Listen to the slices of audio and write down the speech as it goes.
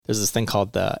there's this thing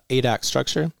called the 8-act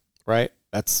structure, right?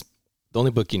 That's the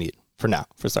only book you need for now,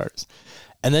 for starters.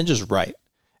 And then just write.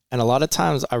 And a lot of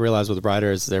times I realize with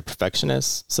writers, they're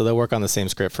perfectionists. So they'll work on the same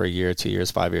script for a year, 2 years,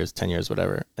 5 years, 10 years,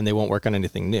 whatever. And they won't work on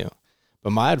anything new.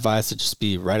 But my advice would just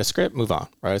be write a script, move on,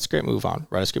 write a script, move on,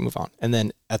 write a script, move on. And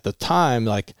then at the time,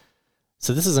 like,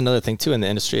 so this is another thing too in the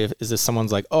industry, is if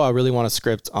someone's like, oh, I really want a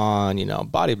script on,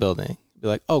 bodybuilding. Be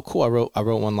like, oh, cool. I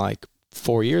wrote one like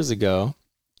 4 years ago,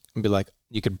 and be like,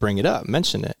 you could bring it up,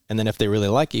 mention it. And then if they really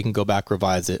like it, you can go back,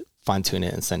 revise it, fine tune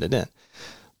it, and send it in.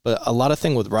 But a lot of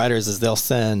thing with writers is they'll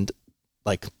send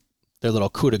like their little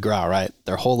coup de grace, right?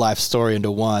 Their whole life story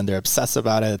into one. They're obsessed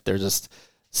about it. They're just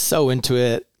so into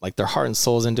it, like their heart and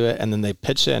soul's into it. And then they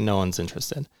pitch it and no one's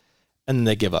interested. And then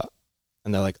they give up.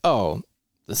 And they're like, oh,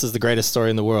 this is the greatest story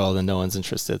in the world and no one's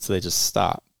interested. So they just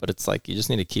stop. But it's like, you just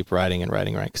need to keep writing and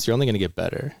writing, right? Because you're only going to get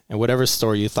better. And whatever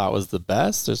story you thought was the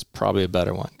best, there's probably a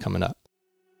better one coming up.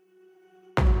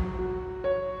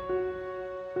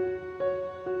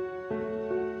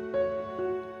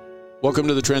 Welcome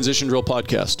to the Transition Drill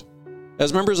Podcast.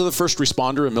 As members of the first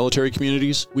responder and military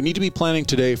communities, we need to be planning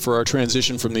today for our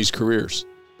transition from these careers.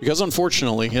 Because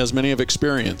unfortunately, as many have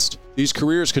experienced, these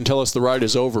careers can tell us the ride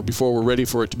is over before we're ready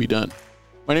for it to be done.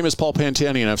 My name is Paul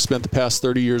Pantani, and I've spent the past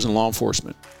 30 years in law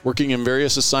enforcement, working in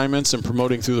various assignments and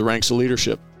promoting through the ranks of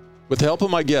leadership. With the help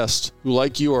of my guests, who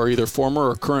like you are either former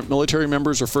or current military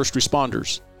members or first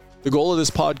responders, the goal of this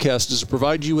podcast is to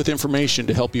provide you with information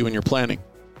to help you in your planning.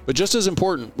 But just as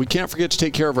important, we can't forget to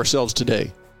take care of ourselves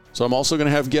today. So I'm also going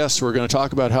to have guests who are going to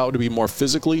talk about how to be more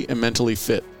physically and mentally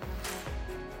fit.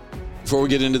 Before we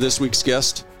get into this week's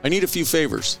guest, I need a few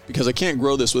favors because I can't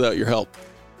grow this without your help.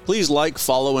 Please like,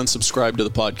 follow, and subscribe to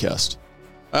the podcast.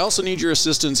 I also need your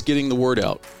assistance getting the word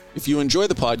out. If you enjoy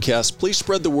the podcast, please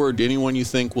spread the word to anyone you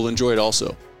think will enjoy it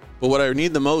also. But what I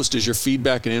need the most is your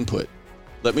feedback and input.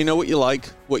 Let me know what you like,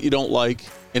 what you don't like,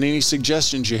 and any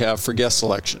suggestions you have for guest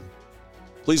selection.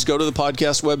 Please go to the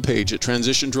podcast webpage at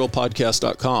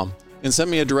transitiondrillpodcast.com and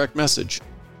send me a direct message.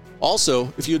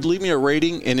 Also, if you'd leave me a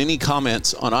rating and any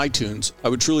comments on iTunes, I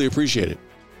would truly appreciate it.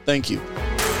 Thank you.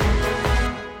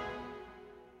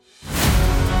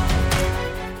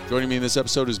 Joining me in this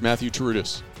episode is Matthew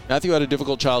Tarutis. Matthew had a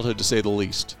difficult childhood, to say the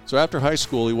least. So after high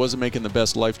school, he wasn't making the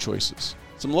best life choices.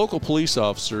 Some local police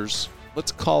officers,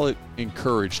 let's call it,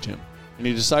 encouraged him, and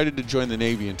he decided to join the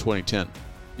Navy in 2010.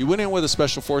 He went in with a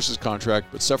Special Forces contract,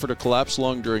 but suffered a collapsed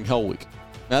lung during Hell Week.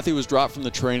 Matthew was dropped from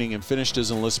the training and finished his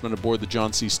enlistment aboard the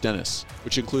John C. Stennis,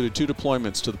 which included 2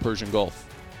 deployments to the Persian Gulf.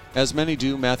 As many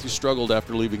do, Matthew struggled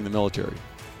after leaving the military.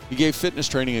 He gave fitness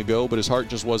training a go, but his heart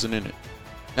just wasn't in it.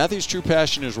 Matthew's true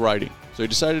passion is writing, so he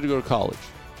decided to go to college.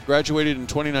 He graduated in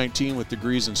 2019 with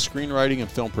degrees in screenwriting and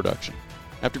film production.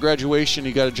 After graduation,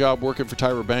 he got a job working for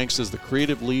Tyra Banks as the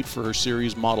creative lead for her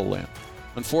series Model Land.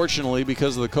 Unfortunately,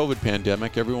 because of the COVID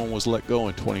pandemic, everyone was let go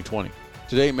in 2020.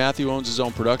 Today, Matthew owns his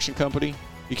own production company.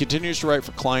 He continues to write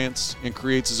for clients and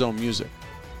creates his own music.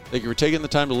 Thank you for taking the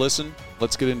time to listen.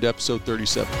 Let's get into episode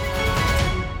 37.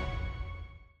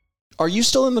 Are you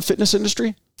still in the fitness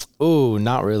industry? Oh,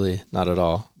 not really. Not at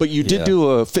all. But you did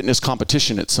do a fitness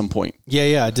competition at some point.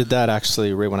 Yeah. I did that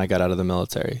actually right when I got out of the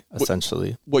military,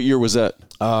 essentially. What year was that?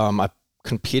 I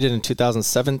competed in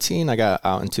 2017. I got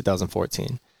out in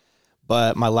 2014.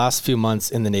 But my last few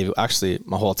months in the Navy, actually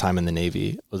my whole time in the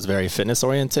Navy, was very fitness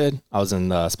oriented. I was in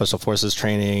the Special Forces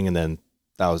training, and then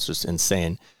that was just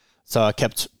insane. So I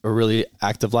kept a really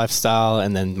active lifestyle.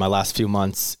 And then my last few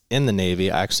months in the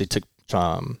Navy, I actually took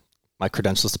my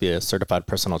credentials to be a certified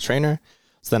personal trainer.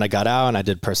 So then I got out and I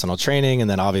did personal training. And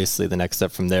then obviously the next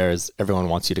step from there is everyone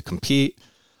wants you to compete.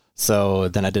 So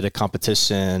then I did a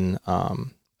competition. I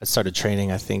started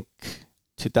training, I think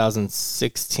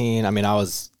 2016. I mean, I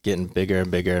was getting bigger and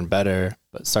bigger and better,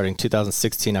 but starting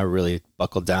 2016, I really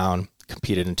buckled down,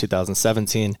 competed in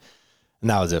 2017, and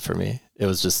that was it for me. It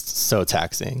was just so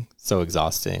taxing, so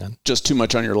exhausting. Just too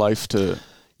much on your life to...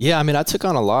 Yeah, I mean, I took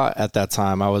on a lot at that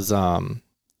time. I was, I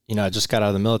just got out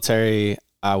of the military.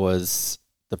 I was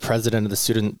the president of the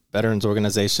Student Veterans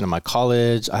Organization in my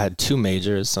college. I had 2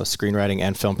 majors, so screenwriting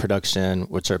and film production,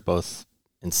 which are both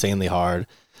insanely hard.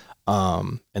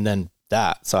 And then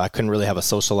that. So I couldn't really have a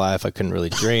social life. I couldn't really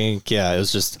drink. Yeah, it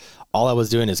was just all I was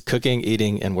doing is cooking,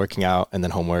 eating, and working out, and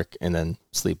then homework, and then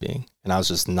sleeping. And I was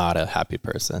just not a happy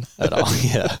person at all.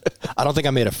 Yeah. I don't think I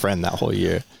made a friend that whole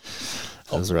year.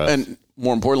 It was rough. And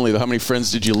more importantly, how many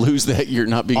friends did you lose that year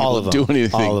not being able to do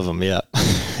anything? All of them, yeah.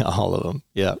 All of them,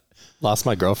 yeah. Lost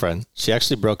my girlfriend. She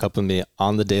actually broke up with me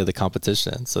on the day of the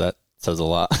competition, so that says a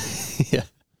lot. Yeah.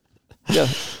 Yeah.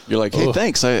 You're like, hey, Ooh.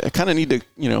 thanks. I kind of need to,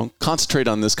 concentrate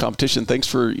on this competition. Thanks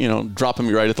for, dropping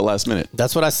me right at the last minute.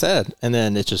 That's what I said. And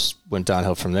then it just went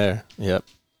downhill from there. Yep.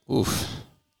 Oof.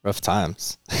 Rough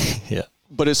times. Yeah.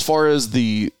 But as far as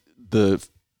the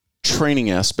training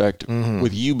aspect,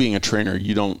 with you being a trainer,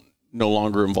 you no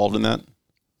longer involved in that?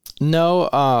 No.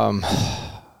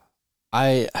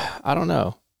 I don't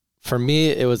know. For me,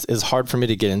 it's hard for me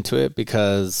to get into it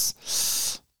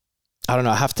because I don't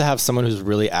know. I have to have someone who's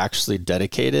really actually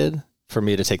dedicated for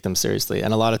me to take them seriously.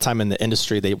 And a lot of time in the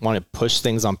industry, they want to push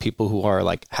things on people who are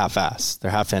like half-assed. They're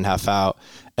half in, half out,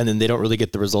 and then they don't really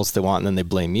get the results they want, and then they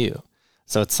blame you.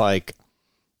 So it's like,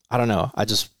 I don't know. I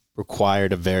just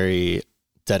required a very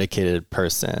dedicated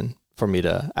person for me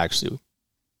to actually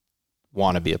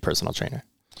want to be a personal trainer.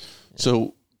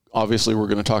 So obviously we're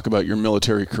going to talk about your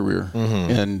military career,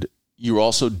 and you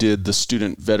also did the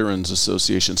Student Veterans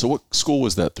Association. So what school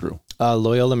was that through?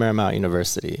 Loyola Marymount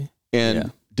University.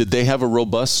 And did they have a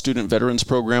robust student veterans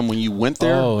program when you went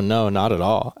there? Oh, no, not at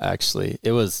all. Actually,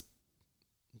 it was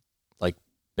like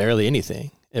barely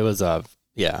anything. It was, I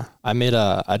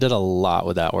did a lot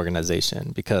with that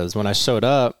organization because when I showed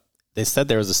up, they said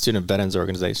there was a student veterans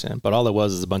organization, but all it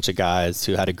was a bunch of guys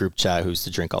who had a group chat who used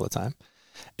to drink all the time.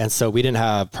 And so we didn't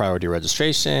have priority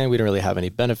registration. We didn't really have any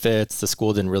benefits. The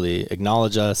school didn't really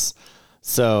acknowledge us.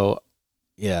 So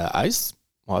yeah, I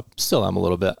still am a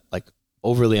little bit like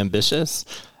overly ambitious.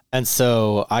 And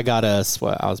so I got us,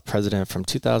 I was president from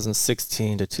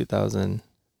 2016 to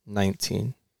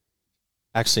 2019.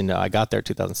 Actually, no, I got there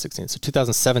 2016. So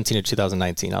 2017 to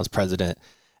 2019, I was president.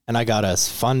 And I got us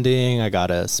funding. I got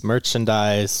us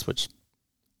merchandise, which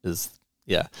is,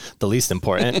 the least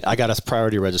important. I got us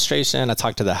priority registration. I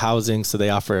talked to the housing. So they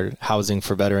offered housing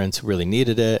for veterans who really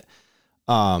needed it.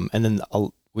 And then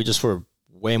we just were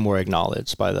way more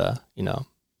acknowledged by the,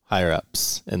 higher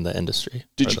ups in the industry.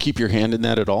 Did you keep your hand in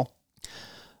that at all?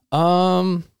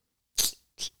 I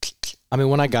mean,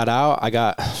 when I got out,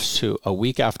 a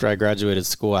week after I graduated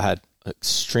school, I had an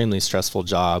extremely stressful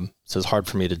job. So it's hard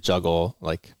for me to juggle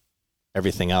like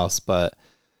everything else, but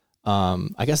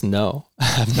I guess no, I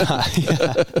have not.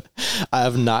 I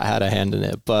have not had a hand in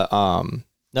it, but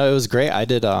no, it was great. I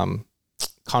did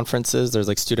conferences. There's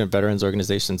like Student Veterans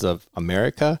Organizations of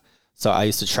America. So I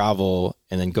used to travel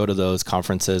and then go to those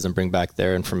conferences and bring back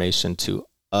their information to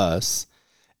us.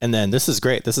 And then this is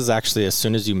great. This is actually, as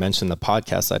soon as you mentioned the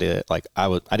podcast, I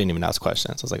didn't even ask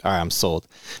questions. I was like, all right, I'm sold.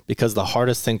 Because the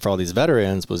hardest thing for all these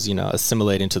veterans was,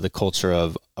 assimilating to the culture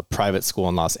of a private school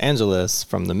in Los Angeles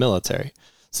from the military.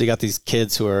 So you got these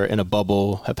kids who are in a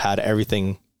bubble, have had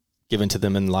everything given to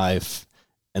them in life,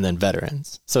 and then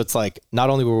veterans. So it's like, not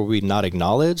only were we not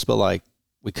acknowledged, but like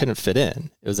we couldn't fit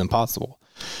in. It was impossible.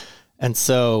 And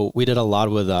so we did a lot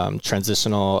with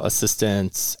transitional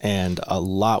assistance and a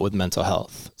lot with mental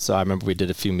health. So I remember we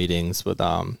did a few meetings with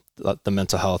the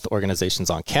mental health organizations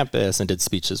on campus and did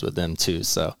speeches with them too.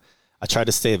 So I tried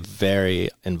to stay very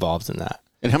involved in that.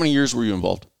 And how many years were you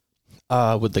involved?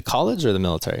 With the college or the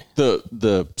military?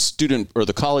 The student or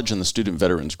the college and the student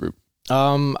veterans group.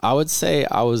 I would say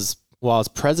I was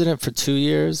president for 2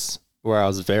 years where I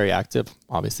was very active.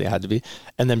 Obviously I had to be.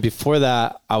 And then before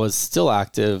that, I was still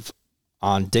active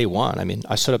on day one. I mean,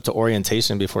 I showed up to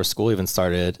orientation before school even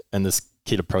started, and this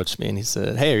kid approached me and he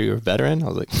said, "Hey, are you a veteran?" I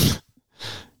was like,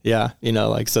 yeah,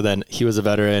 so then he was a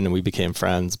veteran and we became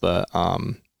friends, but,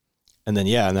 and then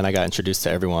I got introduced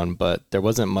to everyone, but there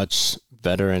wasn't much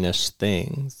veteranish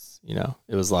things,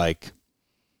 it was like,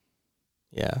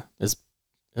 it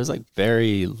was like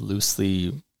very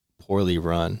loosely, poorly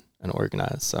run and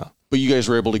organized. So, but you guys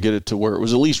were able to get it to where it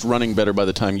was at least running better by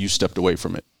the time you stepped away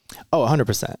from it. Oh,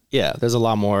 100%. Yeah. There's a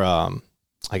lot more,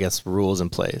 rules in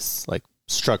place, like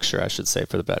structure, I should say,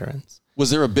 for the veterans. Was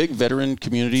there a big veteran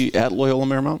community at Loyola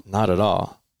Marymount? Not at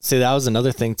all. See, that was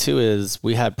another thing too, is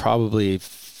we had probably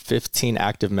 15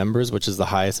 active members, which is the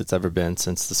highest it's ever been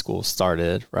since the school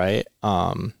started. Right.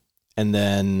 And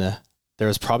then there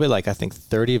was probably I think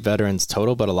 30 veterans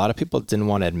total, but a lot of people didn't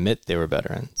want to admit they were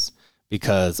veterans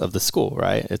because of the school.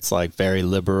 Right. It's like very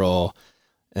liberal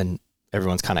and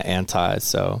everyone's kind of anti.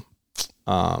 So,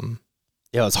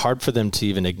 it's hard for them to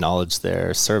even acknowledge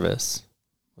their service.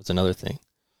 Was another thing.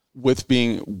 With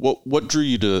being, what drew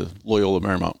you to Loyola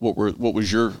Marymount? What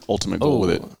was your ultimate goal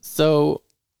with it? So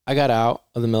I got out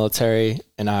of the military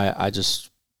and I just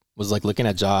was looking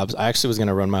at jobs. I actually was going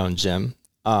to run my own gym.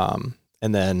 And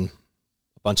then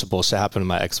a bunch of bullshit happened with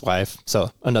my ex-wife.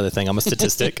 So another thing, I'm a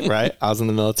statistic, right? I was in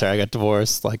the military. I got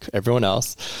divorced like everyone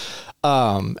else.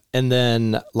 And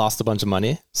then lost a bunch of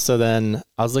money. So then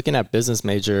I was looking at business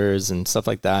majors and stuff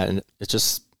like that. And it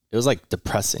just, it was like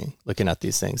depressing looking at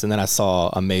these things. And then I saw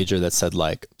a major that said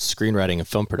like screenwriting and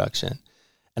film production.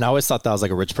 And I always thought that was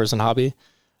like a rich person hobby.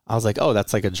 I was like, oh,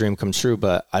 that's like a dream come true,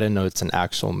 but I didn't know it's an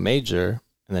actual major.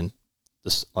 And then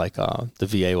this like the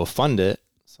VA will fund it.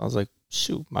 So I was like,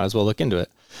 shoot, might as well look into it.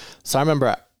 So I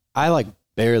remember I like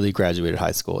barely graduated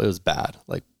high school. It was bad,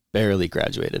 like barely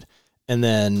graduated. And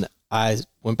then I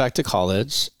went back to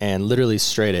college and literally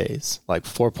straight A's, like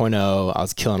 4.0. I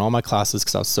was killing all my classes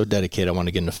because I was so dedicated. I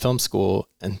wanted to get into film school.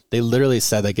 And they literally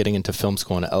said that getting into film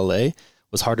school in LA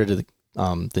was harder than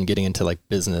getting into like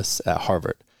business at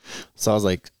Harvard. So I was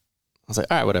like, all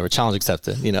right, whatever, challenge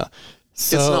accepted, you know.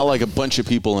 So, it's not like a bunch of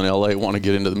people in LA want to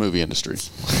get into the movie industry.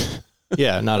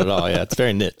 Yeah, not at all. Yeah, it's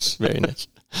very niche, very niche.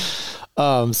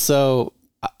 So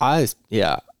I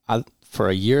for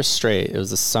a year straight, it was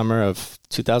the summer of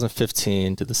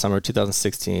 2015 to the summer of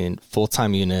 2016,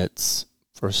 full-time units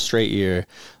for a straight year,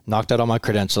 knocked out all my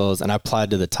credentials, and I applied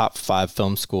to the top 5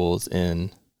 film schools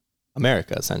in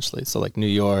America, essentially. So like New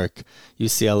York,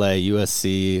 UCLA,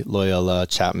 USC, Loyola,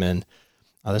 Chapman.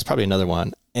 There's probably another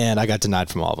one. And I got denied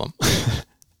from all of them.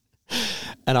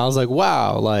 And I was like,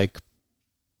 wow, like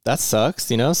that sucks,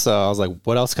 you know? So I was like,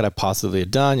 what else could I possibly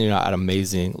have done? You know, I had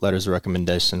amazing letters of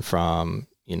recommendation from,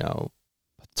 you know,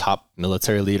 top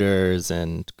military leaders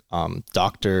and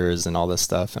doctors and all this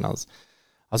stuff. And I was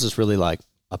just really like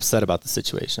upset about the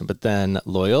situation. But then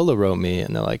Loyola wrote me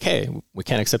and they're like, hey, we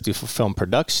can't accept you for film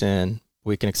production.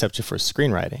 We can accept you for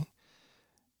screenwriting.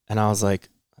 And I was like,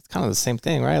 that's kind of the same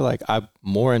thing, right? Like I'm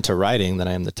more into writing than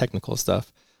I am the technical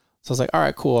stuff. So I was like, all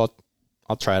right, cool.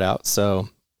 I'll try it out. So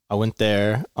I went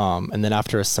there. And then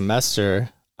after a semester,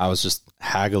 I was just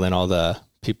haggling all the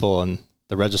people in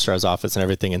the registrar's office and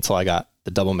everything until I got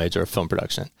the double major of film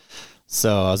production.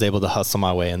 So I was able to hustle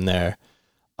my way in there.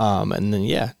 And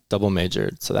then, double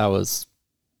majored. So that was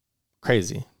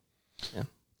crazy. Yeah.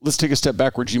 Let's take a step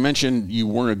backwards. You mentioned you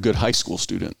weren't a good high school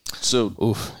student. So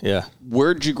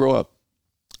where did you grow up?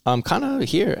 Kind of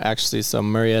here, actually. So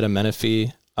Marietta,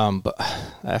 Menifee. But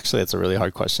actually, that's a really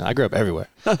hard question. I grew up everywhere.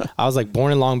 I was like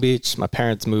born in Long Beach. My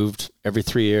parents moved every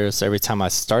 3 years. So every time I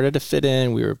started to fit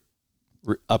in, we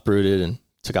were uprooted and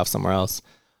took off somewhere else.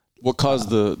 What caused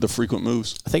the frequent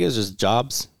moves? I think it was just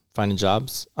jobs, finding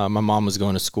jobs. My mom was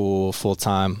going to school full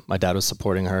time. My dad was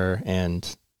supporting her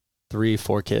and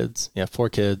 4 kids. Yeah, 4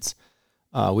 kids.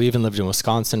 We even lived in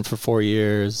Wisconsin for 4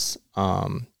 years.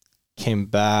 Came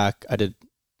back. I did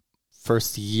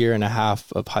first year and a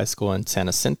half of high school in San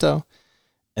Jacinto.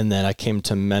 And then I came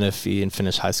to Menifee and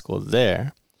finished high school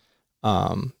there.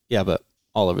 But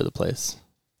all over the place.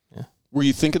 Yeah. Were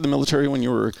you thinking the military when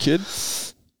you were a kid?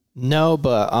 No,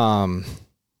 but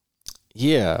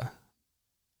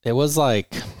it was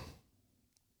like,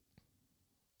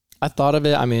 I thought of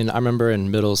it. I mean, I remember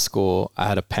in middle school, I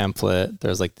had a pamphlet.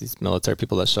 There's like these military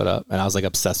people that showed up and I was like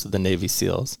obsessed with the Navy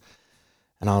SEALs.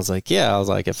 And I was like,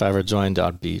 if I ever joined,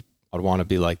 I'd want to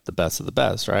be like the best of the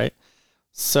best. Right.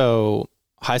 So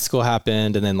high school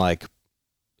happened and then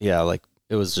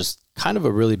it was just kind of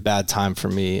a really bad time for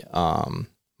me.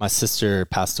 My sister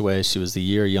passed away. She was a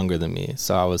year younger than me.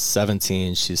 So I was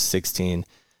 17, she's 16. It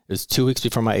was 2 weeks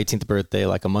before my 18th birthday,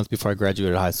 like a month before I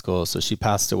graduated high school. So she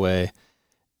passed away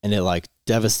and it like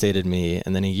devastated me.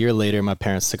 And then a year later, my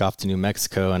parents took off to New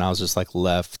Mexico and I was just like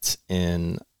left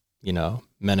in,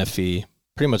 Menifee,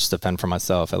 pretty much to fend for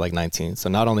myself at like 19. So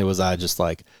not only was I just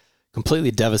like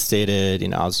completely devastated,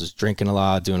 I was just drinking a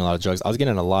lot, doing a lot of drugs. I was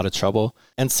getting in a lot of trouble.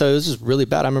 And so it was just really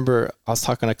bad. I remember I was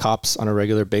talking to cops on a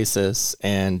regular basis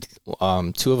and 2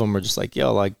 of them were just like,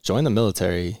 yo, like join the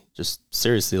military. Just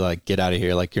seriously, like get out of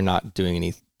here. Like you're not doing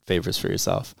any favors for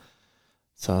yourself.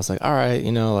 So I was like, all right,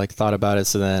 thought about it.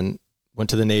 So then went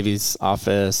to the Navy's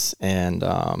office and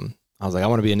I was like, I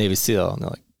want to be a Navy SEAL. And they're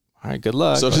like, all right, good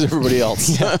luck. So does everybody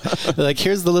else. They're like,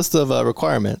 here's the list of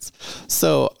requirements.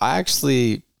 So I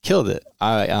actually killed it.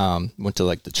 I went to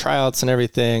like the tryouts and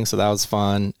everything. So that was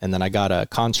fun. And then I got a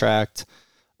contract.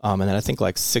 And then I think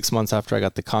like 6 months after I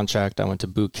got the contract, I went to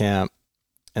boot camp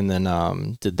and then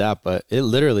did that. But it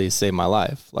literally saved my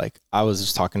life. Like I was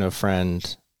just talking to a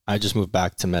friend. I just moved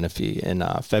back to Menifee in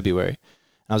February.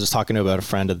 And I was just talking to about a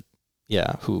friend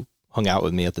who hung out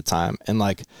with me at the time. And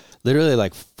like literally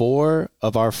like 4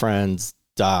 of our friends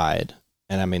died.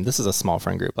 And I mean, this is a small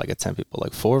friend group, like at 10 people,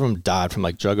 like 4 of them died from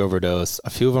like drug overdose. A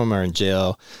few of them are in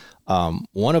jail.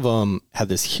 One of them had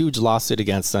this huge lawsuit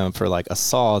against them for like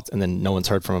assault and then no one's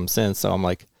heard from him since. So I'm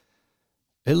like,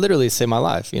 it literally saved my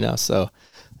life, So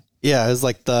yeah, it was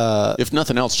like if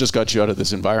nothing else, just got you out of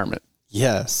this environment.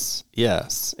 Yes.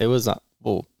 It was,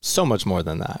 so much more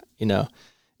than that,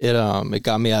 It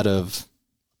got me out of,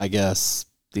 I guess,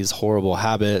 these horrible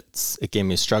habits. It gave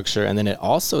me structure. And then it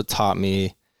also taught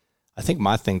me, I think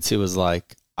my thing too was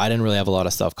like, I didn't really have a lot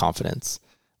of self-confidence.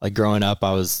 Like growing up,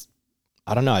 I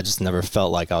don't know, I just never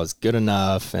felt like I was good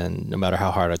enough. And no matter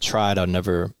how hard I tried, I'd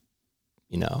never,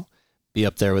 be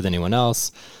up there with anyone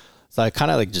else. So I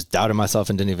kind of like just doubted myself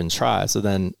and didn't even try. So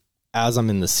then as I'm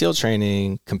in the SEAL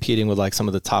training, competing with like some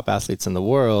of the top athletes in the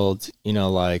world,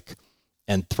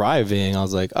 and thriving, I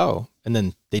was like, oh, and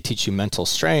then they teach you mental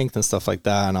strength and stuff like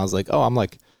that. And I was like, oh, I'm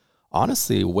like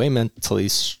honestly way mentally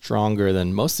stronger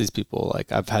than most of these people.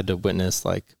 Like I've had to witness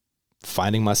like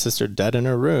finding my sister dead in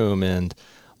her room and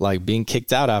like being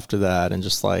kicked out after that. And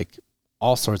just like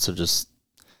all sorts of just,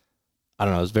 I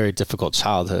don't know, it was a very difficult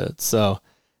childhood. So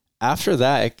after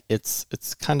that, it's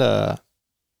kind of,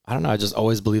 I don't know, I just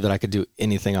always believed that I could do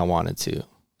anything I wanted to.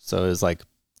 So it was like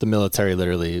the military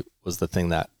literally was the thing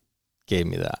that gave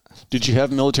me that. Did you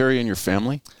have military in your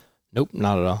family? Nope,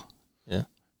 not at all. Yeah.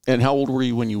 And how old were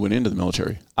you when you went into the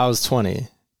military? I was 20.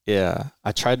 Yeah.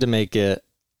 I tried to make it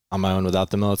on my own without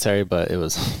the military, but it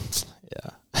was,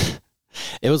 yeah.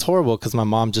 It was horrible because my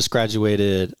mom just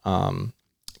graduated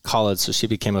college, so she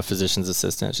became a physician's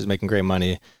assistant. She's making great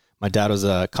money. My dad was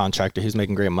a contractor. He was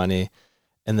making great money.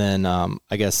 And then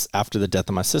I guess after the death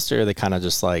of my sister, they kind of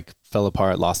just like fell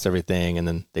apart, lost everything, and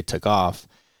then they took off.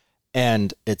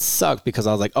 And it sucked because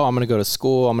I was like, oh, I'm going to go to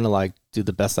school. I'm going to like do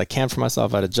the best I can for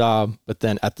myself at a job. But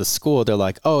then at the school, they're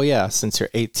like, oh yeah, since you're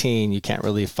 18, you can't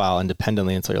really file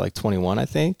independently until you're like 21, I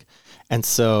think. And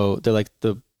so they're like,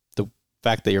 the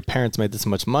fact that your parents made this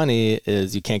much money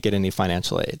is you can't get any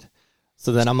financial aid.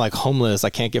 So then I'm like homeless. I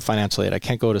can't get financial aid. I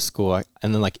can't go to school.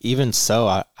 And then like, even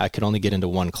so, I could only get into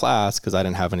one class because I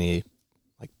didn't have any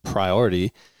like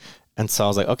priority. And so I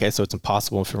was like, okay, so it's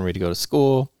impossible for me to go to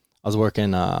school. I was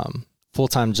working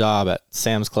full-time job at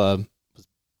Sam's Club,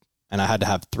 and I had to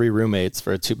have 3 roommates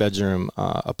for a 2-bedroom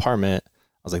apartment.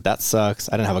 I was like, that sucks.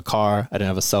 I didn't have a car. I didn't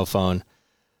have a cell phone.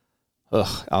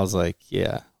 Ugh. I was like,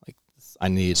 yeah, like I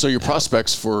need. So your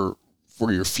prospects for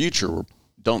your future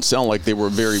don't sound like they were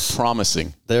very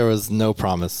promising. There was no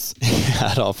promise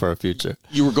at all for a future.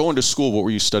 You were going to school. What were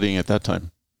you studying at that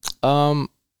time?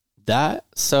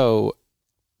 So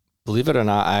believe it or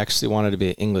not, I actually wanted to be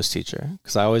an English teacher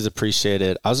because I always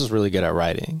appreciated, I was just really good at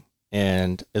writing.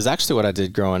 And it's actually what I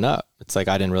did growing up. It's like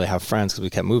I didn't really have friends because we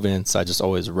kept moving. So I just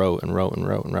always wrote and wrote and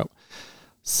wrote and wrote.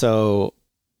 So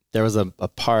there was a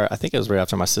part, I think it was right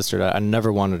after my sister died. I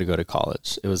never wanted to go to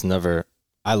college. It was never,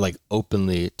 I like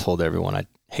openly told everyone I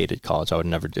hated college. I would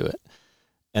never do it.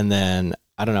 And then,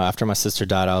 I don't know, after my sister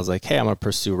died, I was like, hey, I'm going to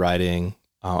pursue writing.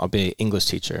 I'll be an English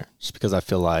teacher just because I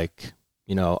feel like,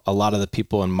 a lot of the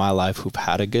people in my life who've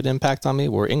had a good impact on me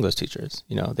were English teachers.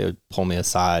 They would pull me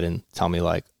aside and tell me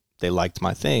like they liked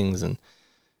my things. And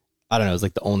I don't know, it was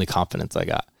like the only confidence I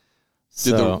got.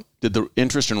 So did the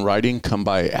interest in writing come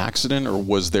by accident, or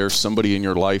was there somebody in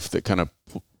your life that kind of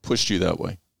pushed you that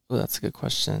way? Oh, that's a good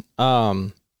question.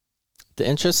 The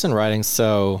interest in writing.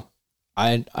 So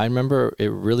I remember it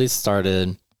really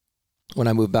started when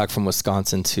I moved back from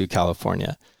Wisconsin to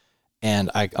California,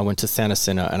 and I went to Santa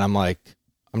Cena, and I'm like,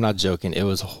 I'm not joking. It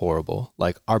was horrible.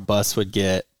 Like our bus would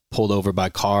get pulled over by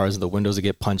cars. The windows would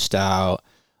get punched out.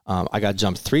 I got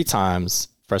jumped 3 times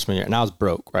freshman year, and I was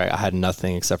broke, right? I had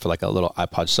nothing except for like a little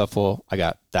iPod Shuffle. I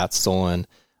got that stolen.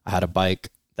 I had a bike,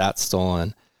 that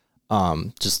stolen.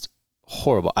 Just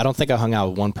horrible. I don't think I hung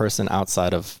out with one person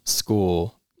outside of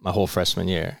school my whole freshman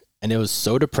year. And it was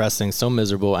so depressing, so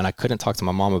miserable. And I couldn't talk to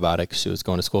my mom about it because she was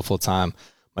going to school full time.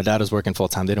 My dad was working full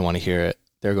time. They didn't want to hear it.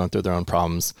 They were going through their own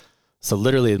problems. So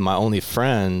literally my only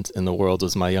friend in the world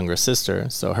was my younger sister.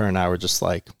 So her and I were just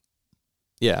like,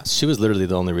 yeah, she was literally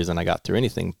the only reason I got through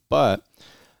anything. But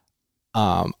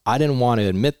I didn't want to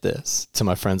admit this to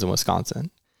my friends in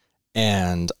Wisconsin.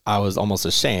 And I was almost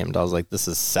ashamed. I was like, this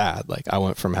is sad. Like I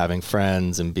went from having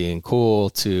friends and being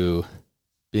cool to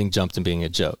being jumped and being a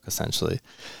joke, essentially.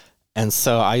 And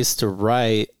so I used to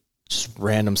write just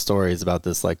random stories about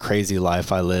this like crazy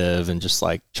life I live and just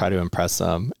like try to impress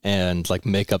them and like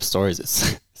make up stories.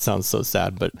 It sounds so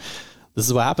sad, but this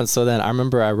is what happened. So then I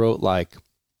remember I wrote like,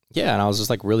 yeah, and I was just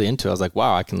like really into it. I was like,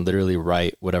 wow, I can literally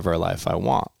write whatever life I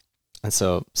want. And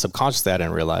so subconsciously I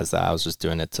didn't realize that I was just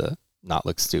doing it to not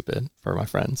look stupid for my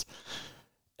friends.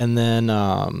 And then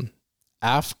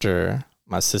after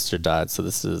my sister died, so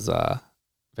this is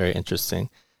very interesting,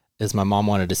 is my mom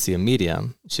wanted to see a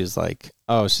medium. She was like,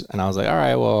 and I was like, all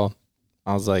right, well,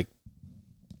 I was like,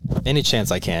 any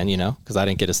chance I can, because I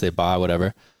didn't get to say bye,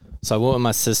 whatever. So I went with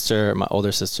my sister, my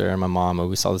older sister, and my mom, and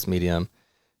we saw this medium.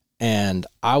 And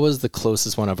I was the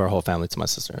closest one of our whole family to my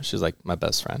sister. She was like my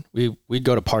best friend. We'd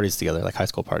go to parties together, like high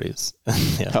school parties.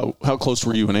 Yeah. How close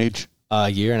were you in age? A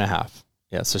year and a half.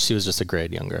 Yeah. So she was just a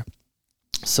grade younger.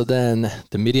 So then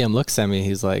the medium looks at me.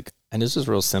 He's like, and it's just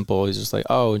real simple. He's just like,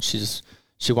 oh, and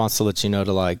she wants to let you know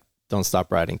to like, don't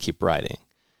stop writing, keep writing.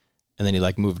 And then he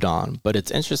like moved on. But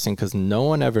it's interesting because no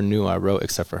one ever knew I wrote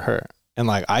except for her. And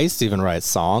like, I used to even write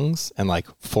songs and like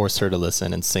force her to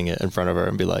listen and sing it in front of her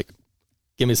and be like,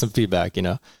 give me some feedback, you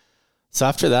know? So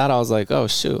after that, I was like, oh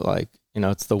shoot, like, you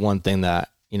know, it's the one thing that,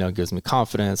 you know, gives me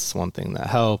confidence. It's one thing that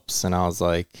helps. And I was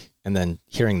like, and then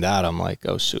hearing that, I'm like,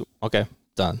 oh shoot, okay,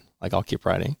 done. Like, I'll keep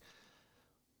writing.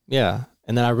 Yeah.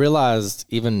 And then I realized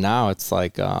even now it's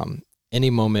like, any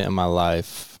moment in my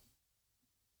life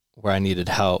where I needed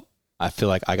help, I feel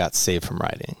like I got saved from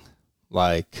writing,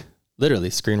 like literally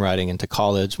screenwriting into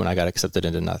college when I got accepted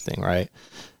into nothing. Right.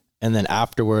 And then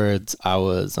afterwards I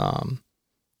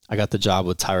got the job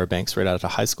with Tyra Banks right out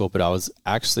of high school, but I was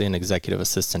actually an executive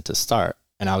assistant to start.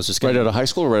 And I was just right out of high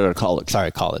school or right out of college?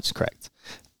 Sorry, college, correct.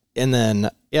 And then,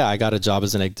 yeah, I got a job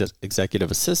as an executive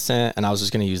assistant, and I was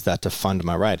just going to use that to fund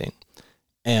my writing.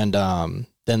 And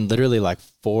then literally like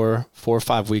four or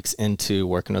 5 weeks into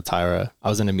working with Tyra, I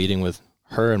was in a meeting with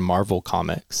her and Marvel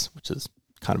Comics, which is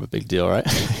kind of a big deal, right?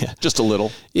 Yeah. Just a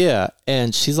little. Yeah.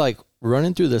 And she's like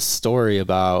running through this story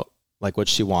about like what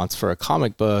she wants for a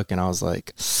comic book. And I was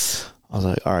like,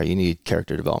 all right, you need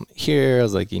character development here. I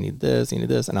was like, you need this.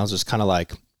 And I was just kind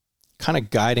of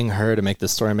guiding her to make the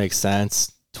story make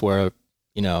sense to where,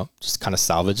 you know, just kind of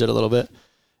salvage it a little bit.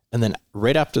 And then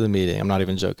right after the meeting, I'm not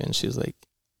even joking. She's like,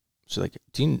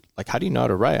 how do you know how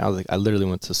to write? I was like, I literally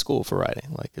went to school for writing.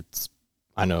 Like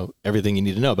I know everything you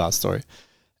need to know about a story.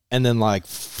 And then like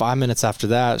 5 minutes after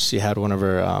that, she had one of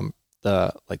her,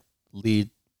 the like lead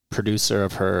producer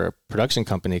of her production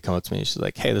company come up to me. She's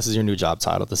like, hey, this is your new job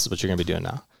title. This is what you're going to be doing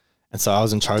now. And so I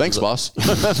was in charge. Thanks, boss.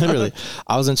 Literally,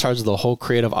 I was in charge of the whole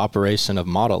creative operation of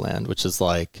Model Land, which is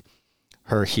like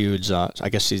her huge, I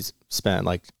guess she's spent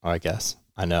like,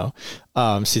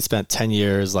 she spent 10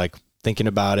 years like thinking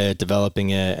about it, developing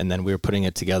it, and then we were putting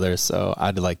it together. So I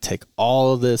had to like take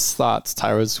all of this thoughts,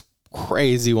 Tyra's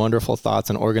crazy, wonderful thoughts,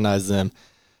 and organize them.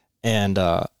 And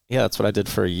yeah, that's what I did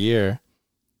for a year.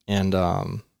 And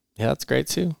yeah, that's great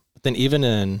too. But then even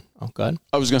go ahead.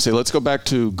 I was going to say, let's go back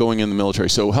to going in the military.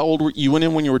 So how old were you? Went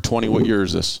in when you were 20. What year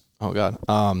is this? Oh God.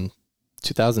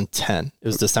 2010. It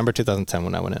was December 2010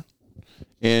 when I went in.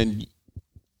 And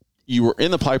you were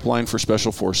in the pipeline for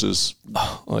special forces.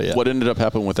 Oh yeah. What ended up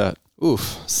happening with that?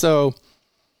 Oof. So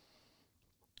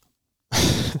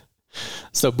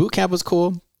boot camp was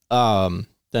cool.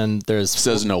 Then there's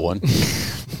says no one.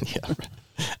 Yeah.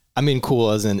 I mean,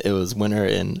 cool as in it was winter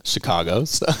in Chicago.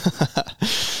 So,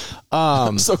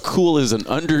 so cool is an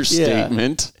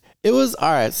understatement. Yeah. It was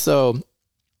all right. So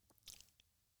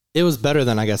it was better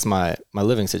than I guess my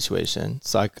living situation.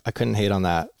 So I couldn't hate on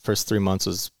that. First 3 months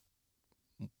was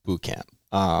boot camp.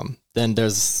 Then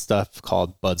there's stuff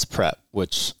called Bud's Prep,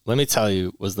 which let me tell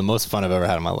you was the most fun I've ever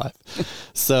had in my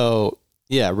life. So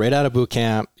yeah, right out of boot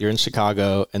camp, you're in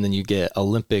Chicago, and then you get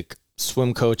Olympic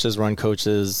swim coaches, run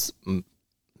coaches,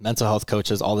 mental health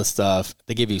coaches, all this stuff.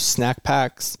 They give you snack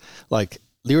packs. Like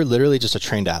you're literally just a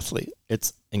trained athlete.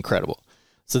 It's incredible.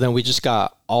 So then we just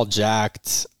got all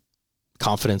jacked,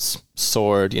 confidence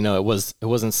soared. You know, it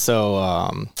wasn't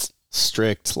so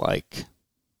strict like,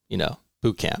 you know,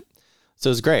 boot camp. So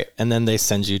it was great. And then they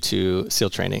send you to SEAL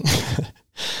training,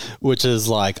 which is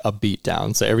like a beat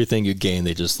down. So everything you gain,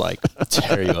 they just like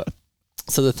tear you up.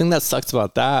 So the thing that sucks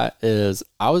about that is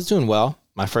I was doing well,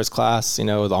 my first class, you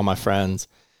know, with all my friends.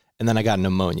 And then I got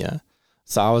pneumonia.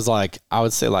 So I was like, I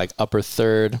would say like upper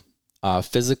third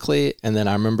physically. And then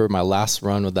I remember my last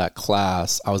run with that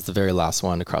class, I was the very last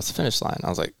one to cross the finish line. I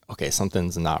was like, okay,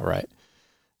 something's not right.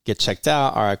 Get checked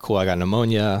out. All right, cool. I got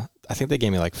pneumonia. I think they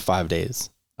gave me like 5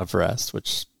 days of rest,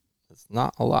 which is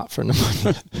not a lot for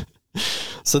pneumonia.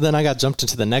 So then I got jumped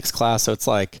into the next class. So it's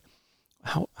like,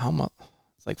 how much?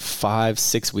 It's like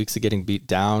 5-6 weeks of getting beat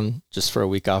down just for a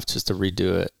week off just to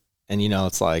redo it. And, you know,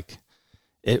 it's like,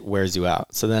 it wears you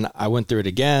out. So then I went through it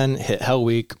again, hit Hell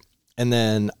Week. And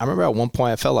then I remember at one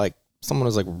point I felt like someone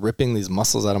was like ripping these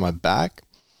muscles out of my back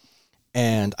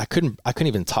and I couldn't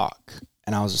even talk.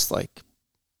 And I was just like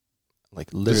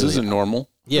literally. This isn't normal.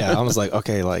 Yeah. I was like,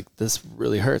 okay, like this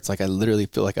really hurts. Like I literally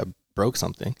feel like I broke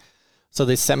something. So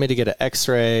they sent me to get an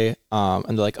x-ray and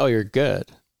they're like, oh, you're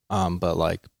good. But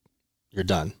like you're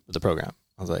done with the program.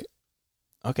 I was like,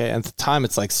 okay. And at the time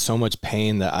it's like so much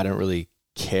pain that I didn't really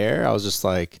care. I was just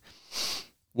like,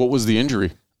 what was the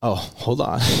injury? Oh, hold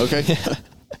on. Okay.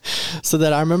 So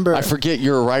then I remember, I forget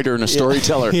you're a writer and a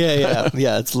storyteller. Yeah.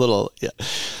 It's little. Yeah.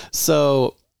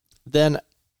 So then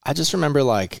I just remember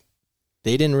like,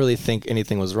 they didn't really think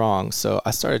anything was wrong. So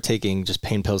I started taking just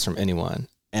pain pills from anyone.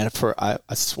 And I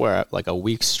swear, like a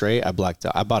week straight, I blacked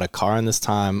out. I bought a car in this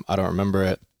time. I don't remember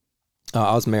it.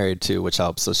 I was married too, which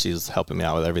helps. So she's helping me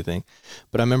out with everything.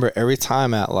 But I remember every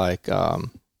time at like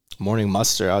morning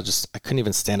muster, I couldn't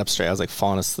even stand up straight. I was like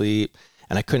falling asleep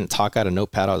and I couldn't talk out a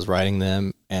notepad. I was writing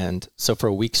them. And so for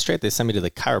a week straight, they sent me to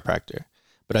the chiropractor.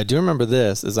 But I do remember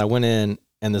this is I went in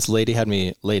and this lady had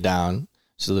me lay down.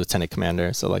 She's a lieutenant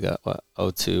commander. So like a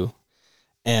O2.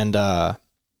 And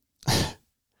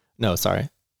no, sorry.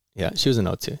 Yeah, she was an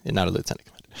O2, not a lieutenant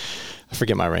commander. I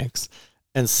forget my ranks.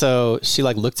 And so she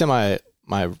like looked at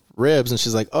my ribs and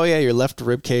she's like, oh yeah, your left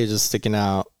rib cage is sticking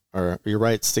out, or your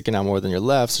right's sticking out more than your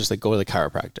left. So she's like, go to the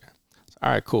chiropractor. So,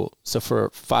 all right, cool. So for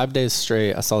 5 days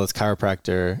straight, I saw this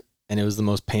chiropractor and it was the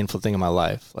most painful thing in my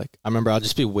life. Like I remember I'll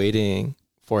just be waiting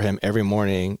for him every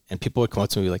morning and people would come up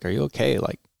to me like, are you okay?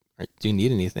 Like, do you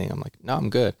need anything? I'm like, no, I'm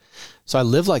good. So I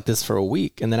lived like this for a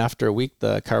week. And then after a week,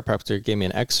 the chiropractor gave me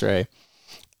an x-ray.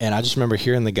 And I just remember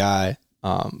hearing the guy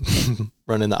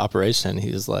running the operation.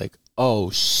 He was like,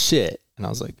 oh shit. And I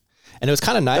was like, and it was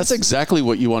kind of nice. That's exactly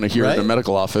what you want to hear right? in the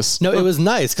medical office. No, it was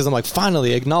nice because I'm like,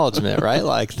 finally acknowledgement, right?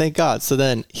 Like, thank God. So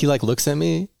then he like looks at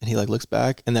me and he like looks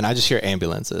back and then I just hear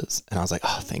ambulances and I was like,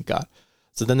 oh, thank God.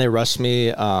 So then they rushed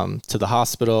me to the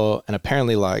hospital and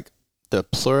apparently like the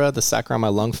pleura, the sac around my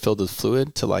lung filled with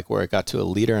fluid to like where it got to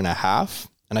 1.5 liters.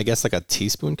 And I guess like a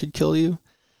teaspoon could kill you.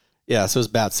 Yeah, so it was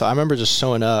bad. So I remember just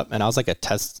showing up and I was like a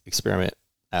test experiment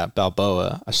at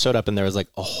Balboa. I showed up and there was like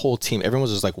a whole team. Everyone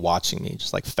was just like watching me,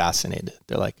 just like fascinated.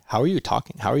 They're like, how are you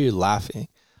talking? How are you laughing?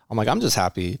 I'm like, I'm just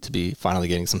happy to be finally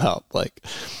getting some help. Like,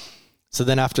 so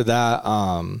then after that,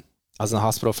 I was in the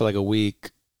hospital for like a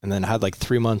week and then had like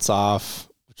 3 months off,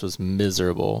 which was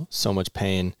miserable. So much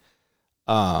pain.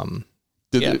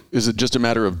 Is it just a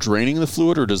matter of draining the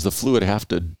fluid or does the fluid have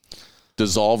to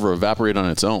dissolve or evaporate on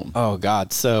its own? Oh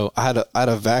God. So I had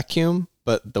a vacuum,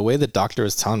 but the way the doctor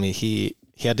was telling me, he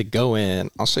had to go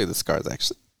in. I'll show you the scars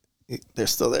actually. They're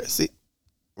still there. See?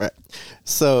 Right.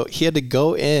 So he had to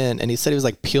go in and he said he was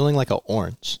like peeling like an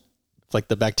orange. Like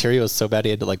the bacteria was so bad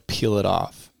he had to like peel it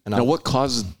off. And now what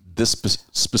caused this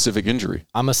specific injury?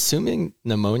 I'm assuming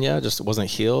pneumonia just wasn't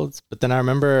healed. But then I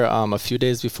remember a few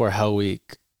days before Hell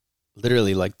Week,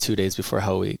 literally like 2 days before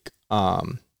Hell Week,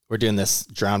 we're doing this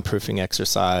drown proofing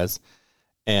exercise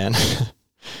and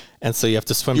and so you have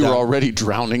to swim down. You were already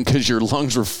drowning because your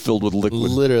lungs were filled with liquid.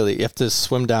 Literally, you have to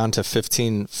swim down to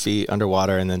 15 feet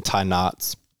underwater and then tie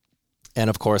knots. And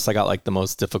of course, I got like the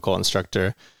most difficult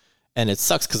instructor. And it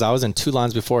sucks because I was in 2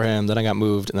 lines before him, then I got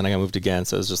moved, and then I got moved again.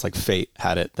 So it was just like fate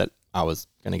had it that I was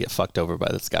going to get fucked over by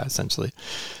this guy, essentially.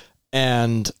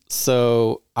 And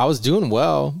so I was doing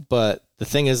well, but the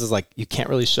thing is like you can't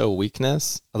really show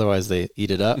weakness, otherwise they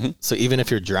eat it up. Mm-hmm. So even if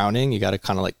you're drowning, you got to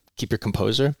kind of like keep your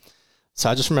composure. So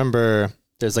I just remember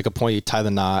there's like a point you tie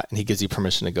the knot and he gives you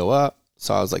permission to go up.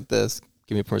 So I was like this,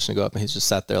 give me permission to go up. And he's just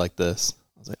sat there like this.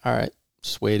 I was like, all right,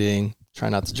 just waiting, try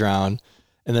not to drown.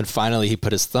 And then finally he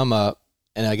put his thumb up.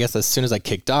 And I guess as soon as I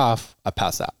kicked off, I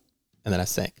passed out and then I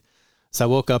sank. So I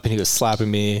woke up and he was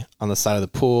slapping me on the side of the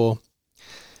pool.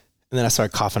 And then I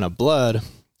started coughing up blood.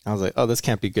 I was like, oh, this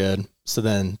can't be good. So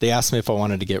then they asked me if I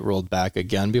wanted to get rolled back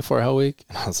again before Hell Week.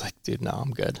 And I was like, dude, no,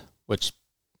 I'm good. Which,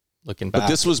 looking back. But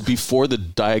this was before the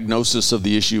diagnosis of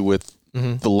the issue with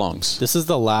the lungs. This is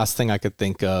the last thing I could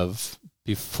think of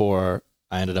before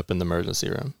I ended up in the emergency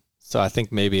room. So I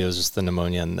think maybe it was just the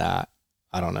pneumonia and that.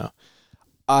 I don't know.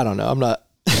 I'm not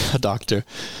a doctor.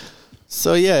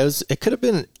 So yeah, it could have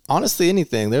been honestly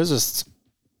anything. There's just,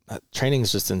 training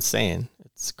is just insane.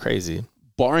 It's crazy.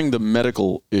 Barring the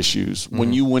medical issues,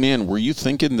 when you went in, were you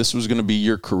thinking this was going to be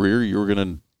your career? You were going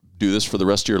to do this for the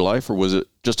rest of your life? Or was it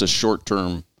just a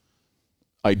short-term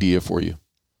idea for you?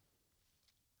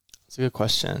 That's a good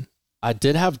question. I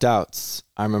did have doubts.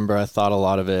 I remember I thought a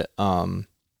lot of it.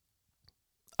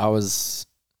 I was,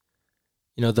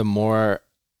 it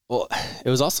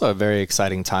was also a very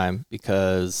exciting time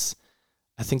because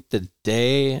I think the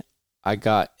day I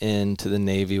got into the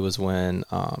Navy was when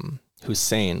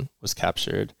Hussein was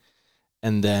captured.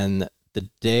 And then the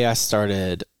day I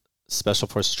started Special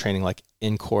Forces training, like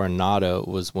in Coronado,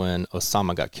 was when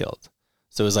Osama got killed.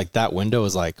 So it was like that window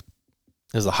was like,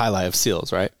 it was the highlight of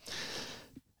SEALs, right?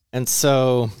 And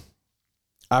so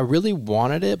I really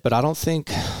wanted it, but I think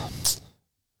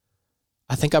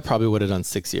I probably would have done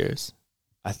 6 years.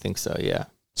 I think so, yeah.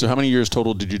 So how many years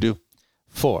total did you do?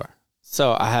 4.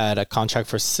 So I had a contract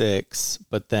for 6,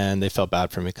 but then they felt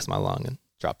bad for me because my lung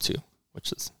dropped 2,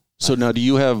 which is So now, do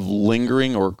you have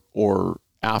lingering or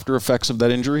after effects of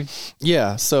that injury?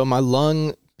 Yeah. So my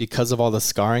lung, because of all the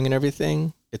scarring and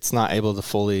everything, it's not able to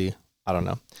fully, I don't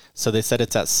know. So they said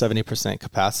it's at 70%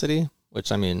 capacity,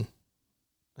 which I mean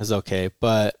is okay.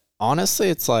 But honestly,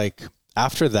 it's like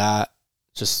after that,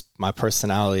 just my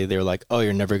personality, they were like, oh,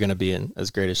 you're never going to be in as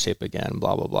great a shape again,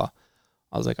 blah, blah, blah.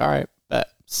 I was like, all right, bet.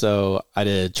 So I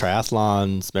did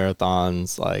triathlons,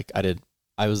 marathons.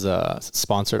 I was a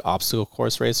sponsored obstacle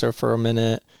course racer for a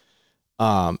minute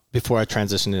before I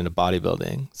transitioned into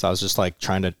bodybuilding. So I was just like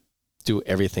trying to do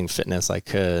everything fitness I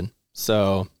could.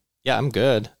 So yeah, I'm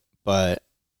good, but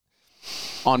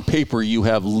on paper, you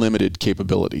have limited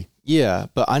capability. Yeah,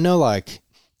 but I know like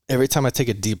every time I take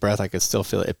a deep breath, I could still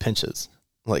feel it. It pinches.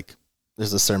 Like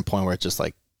there's a certain point where it just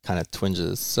like kind of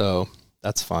twinges. So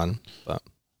that's fun. But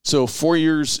so 4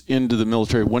 years into the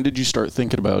military, when did you start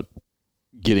thinking about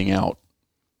getting out?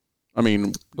 I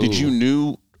mean, did you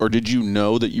know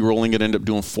that you were only going to end up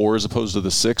doing 4 as opposed to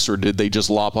the 6, or did they just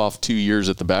lop off 2 years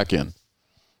at the back end?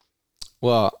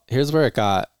 Well, here's where it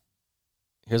got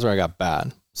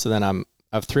bad. So then I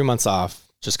have 3 months off,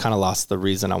 just kind of lost the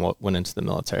reason I went into the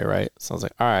military, right? So I was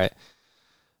like, all right,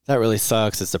 that really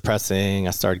sucks. It's depressing.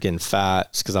 I started getting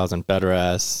fat just because I was in bed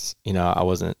rest. You know, I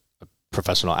wasn't a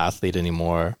professional athlete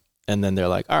anymore. And then they're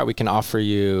like, all right, we can offer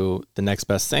you the next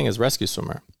best thing is rescue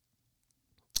swimmer.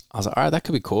 I was like, all right, that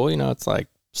could be cool. You know, it's like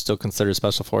still considered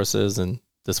special forces. And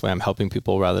this way I'm helping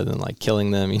people rather than like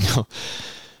killing them, you know.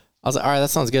 I was like, all right, that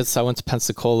sounds good. So I went to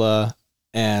Pensacola,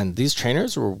 and these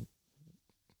trainers were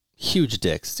huge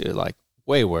dicks, dude, like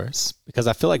way worse, because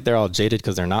I feel like they're all jaded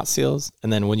because they're not SEALs.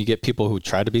 And then when you get people who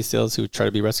try to be SEALs, who try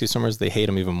to be rescue swimmers, they hate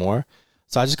them even more.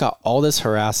 So I just got all this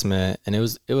harassment, and it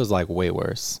was like way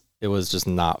worse. It was just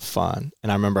not fun.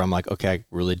 And I remember I'm like, okay, I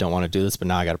really don't want to do this, but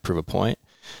now I got to prove a point.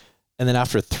 And then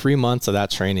after 3 months of that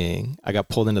training, I got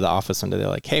pulled into the office one day. They're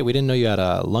like, hey, we didn't know you had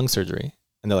a lung surgery.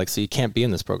 And they're like, so you can't be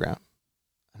in this program.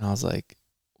 And I was like,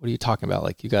 what are you talking about?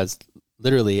 Like, you guys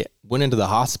literally went into the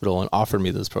hospital and offered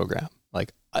me this program,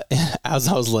 like as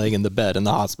I was laying in the bed in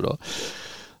the hospital.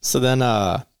 So then,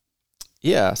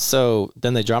 so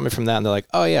then they dropped me from that, and they're like,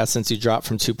 oh yeah, since you dropped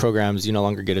from 2 programs, you no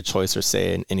longer get a choice or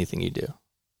say in anything you do.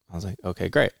 I was like, okay,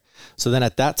 great. So then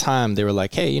at that time they were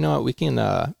like, hey, you know what, you can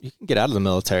get out of the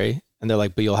military. And they're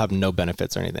like, but you'll have no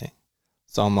benefits or anything.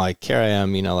 So I'm like, here I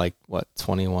am, you know, like what,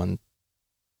 21.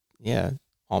 Yeah.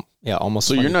 Almost.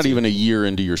 So 22. You're not even a year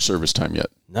into your service time yet.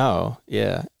 No.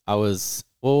 Yeah. I was,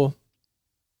 well,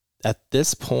 at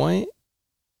this point,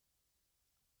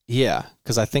 yeah,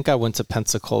 because I think I went to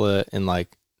Pensacola in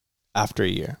like after a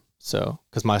year. So,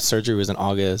 because my surgery was in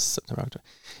August, September, October.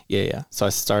 Yeah. So I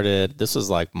started, this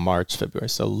was like March, February.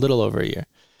 So a little over a year.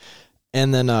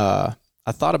 And then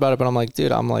I thought about it, but I'm like,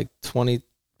 dude, I'm like 20,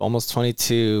 almost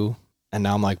 22. And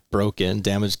now I'm like broken,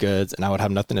 damaged goods, and I would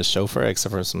have nothing to show for it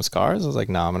except for some scars. I was like,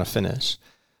 no, I'm going to finish.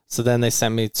 So then they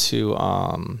sent me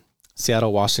to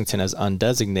Seattle, Washington as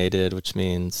undesignated, which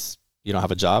means you don't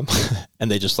have a job. And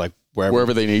they just like,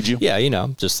 wherever they need you. Yeah. You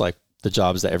know, just like the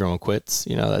jobs that everyone quits,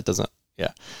 you know, that doesn't,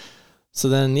 yeah. So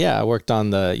then, I worked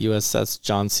on the USS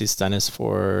John C. Stennis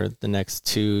for the next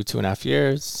 2.5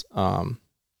 years. And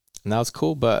that was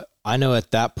cool. But I know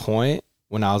at that point,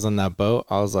 when I was on that boat,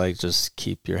 I was like, just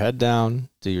keep your head down,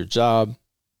 do your job,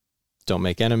 don't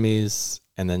make enemies,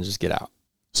 and then just get out.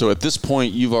 So at this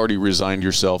point, you've already resigned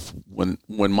yourself. When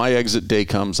my exit day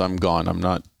comes, I'm gone.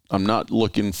 I'm not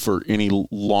looking for any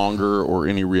longer or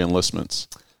any reenlistments.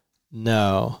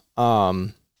 No.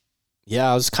 I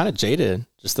was kind of jaded.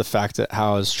 Just the fact that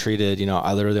how I was treated, you know,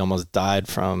 I literally almost died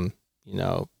from, you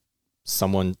know,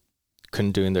 someone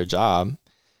couldn't doing their job.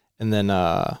 And then,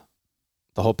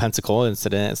 the whole Pensacola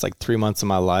incident, it's like 3 months of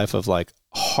my life of like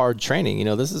hard training. You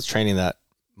know, this is training that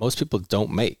most people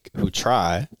don't make who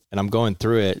try. And I'm going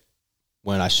through it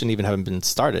when I shouldn't even have been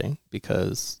starting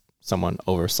because someone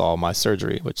oversaw my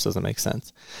surgery, which doesn't make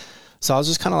sense. So I was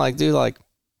just kind of like, dude, like,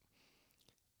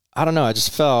 I don't know. I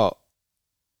just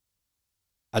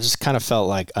kind of felt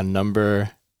like a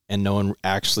number and no one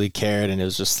actually cared. And it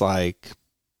was just like,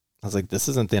 I was like, this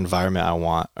isn't the environment I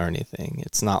want or anything.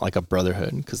 It's not like a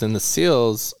brotherhood, because in the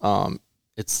SEALs,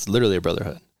 it's literally a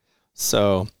brotherhood.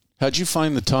 So how'd you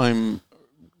find the time,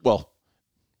 well,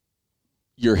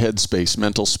 your headspace,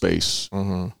 mental space,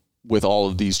 with all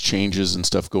of these changes and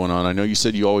stuff going on? I know you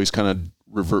said you always kind of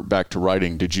revert back to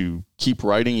writing. Did you keep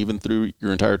writing even through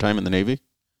your entire time in the Navy?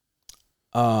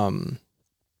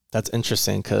 That's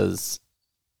interesting, because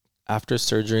after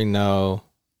surgery, no.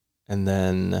 And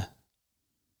then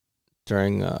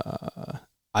during,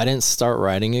 I didn't start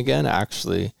writing again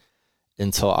actually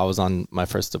until I was on my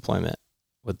first deployment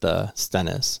with the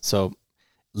Stennis. So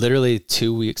literally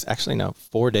 2 weeks, actually, no,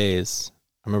 4 days.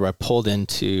 I remember I pulled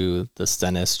into the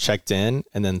Stennis, checked in,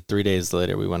 and then 3 days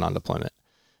later we went on deployment.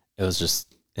 It was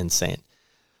just insane.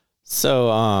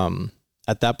 So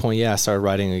at that point, I started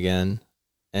writing again.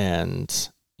 And,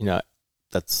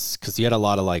 that's because you had a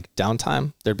lot of like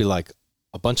downtime. There'd be like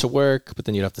a bunch of work, but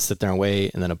then you'd have to sit there and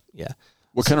wait. And then,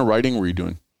 What kind of writing were you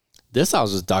doing? This, I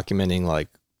was just documenting like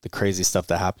the crazy stuff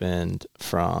that happened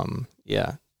from,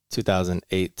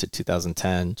 2008 to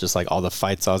 2010, just like all the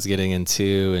fights I was getting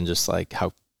into and just like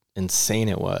how insane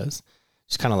it was.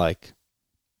 Just kind of like,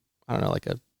 I don't know, like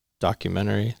a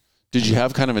documentary. Did you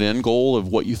have kind of an end goal of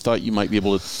what you thought you might be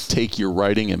able to take your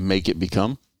writing and make it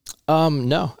become?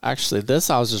 No, actually this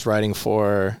I was just writing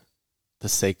for the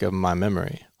sake of my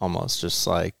memory, almost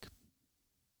like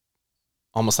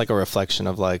a reflection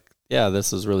of like,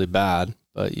 this is really bad,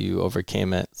 but you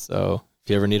overcame it. So if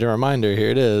you ever need a reminder,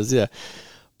 here it is. Yeah.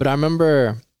 But I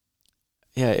remember,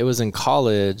 it was in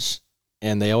college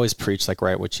and they always preach like,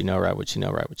 write what you know, write what you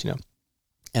know, write what you know.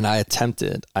 And I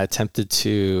attempted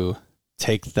to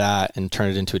take that and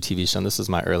turn it into a TV show. And this was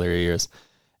my earlier years.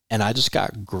 And I just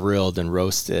got grilled and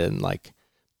roasted like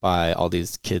by all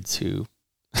these kids who,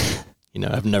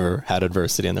 have never had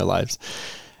adversity in their lives.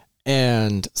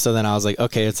 And so then I was like,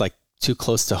 okay, it's like too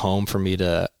close to home for me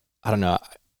to, I don't know.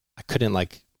 I couldn't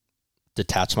like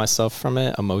detach myself from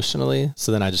it emotionally.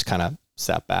 So then I just kind of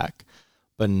sat back.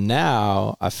 But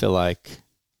now I feel like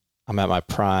I'm at my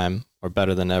prime or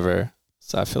better than ever.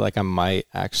 So I feel like I might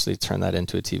actually turn that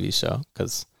into a TV show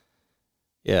because,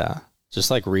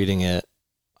 just like reading it.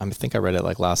 I think I read it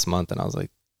like last month and I was like,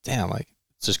 damn, like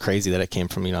it's just crazy that it came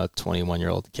from, a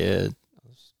 21-year-old kid. It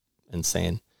was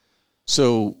insane.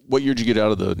 So what year did you get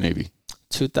out of the Navy?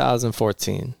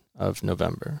 2014 of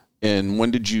November. And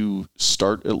when did you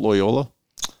start at Loyola?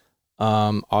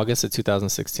 August of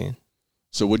 2016.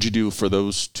 So what'd you do for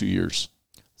those 2 years?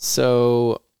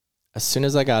 So as soon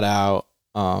as I got out,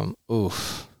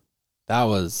 that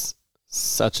was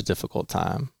such a difficult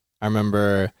time. I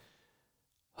remember,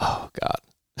 oh God.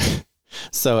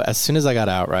 So as soon as I got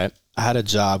out, right, I had a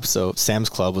job. So Sam's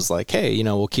Club was like, hey,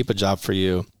 we'll keep a job for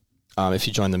you. If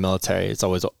you join the military, it's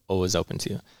always open to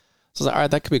you. So I was like, all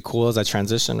right, that could be cool as I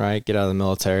transition, right? Get out of the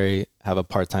military, have a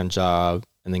part-time job,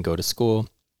 and then go to school.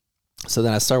 So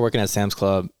then I started working at Sam's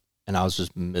Club and I was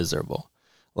just miserable.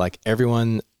 Like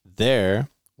everyone there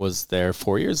was there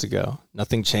 4 years ago.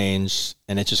 Nothing changed.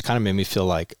 And it just kind of made me feel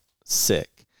like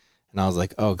sick. And I was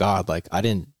like, oh God, like I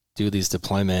didn't do these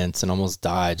deployments and almost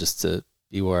die just to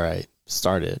be where I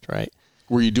started, right?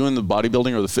 Were you doing the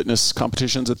bodybuilding or the fitness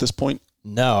competitions at this point?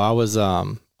 No, I was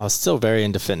still very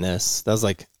into fitness. That was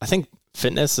like, I think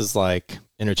fitness is like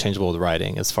interchangeable with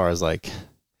writing as far as like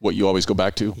what you always go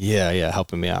back to. Yeah.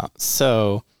 Helping me out.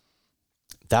 So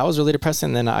that was really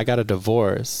depressing. Then I got a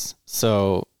divorce.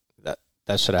 So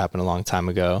that should have happened a long time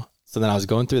ago. So then I was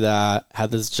going through that,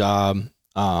 had this job.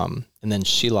 And then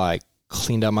she like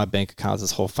cleaned out my bank accounts,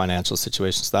 this whole financial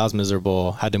situation. So that was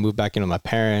miserable. Had to move back in with my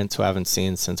parents who I haven't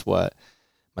seen since my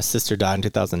sister died in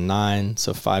 2009.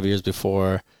 So 5 years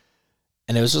before.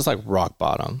 And it was just like rock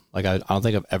bottom. Like I don't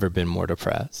think I've ever been more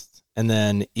depressed. And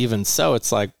then even so,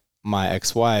 it's like my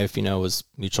ex-wife, was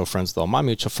mutual friends with all my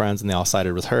mutual friends and they all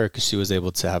sided with her because she was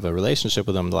able to have a relationship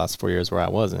with them the last 4 years where I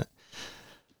wasn't.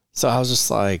 So I was just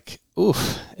like,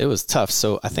 oof, it was tough.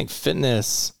 So I think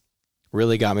fitness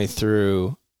really got me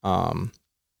through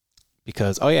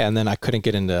because, and then I couldn't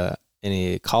get into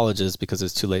any colleges because it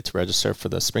was too late to register for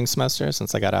the spring semester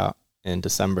since I got out in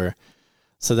December.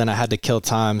 So then I had to kill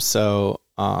time. So,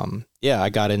 I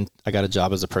got a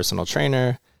job as a personal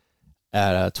trainer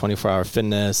at a 24-hour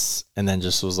fitness and then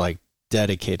just was like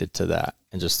dedicated to that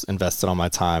and just invested all my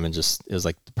time and just, it was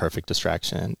like the perfect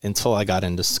distraction until I got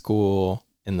into school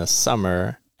in the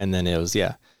summer. And then it was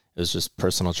just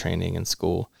personal training in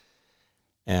school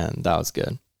and that was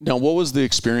good. Now, what was the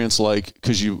experience like?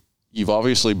 Because you've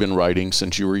obviously been writing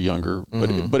since you were younger,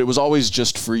 but it was always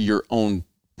just for your own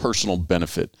personal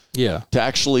benefit. Yeah. To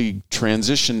actually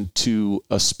transition to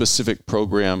a specific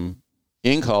program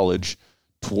in college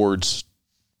towards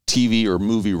TV or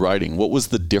movie writing, what was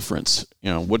the difference?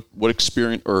 What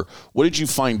experience or what did you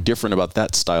find different about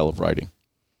that style of writing?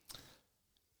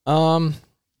 Good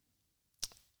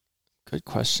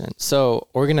question. So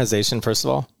organization, first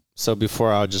of all. So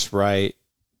before I would just write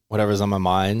whatever's on my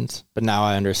mind, but now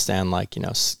I understand like,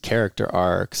 character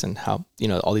arcs and how,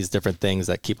 all these different things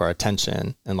that keep our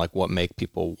attention and like what make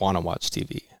people want to watch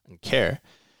TV and care.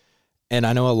 And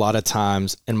I know a lot of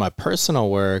times in my personal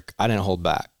work, I didn't hold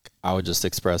back. I would just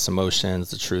express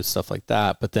emotions, the truth, stuff like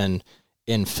that. But then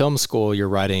in film school, you're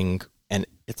writing and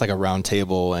it's like a round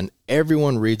table and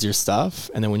everyone reads your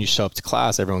stuff. And then when you show up to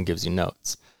class, everyone gives you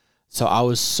notes. So I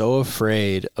was so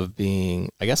afraid of being,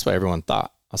 I guess what everyone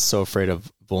thought. I was so afraid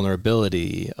of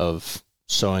vulnerability, of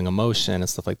showing emotion and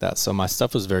stuff like that. So my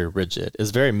stuff was very rigid.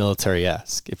 It's very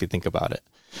military-esque if you think about it.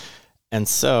 And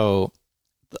so,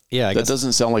 yeah, I guess that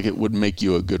doesn't sound like it would make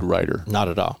you a good writer. Not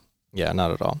at all. Yeah,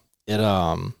 not at all. It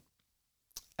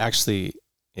actually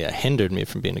hindered me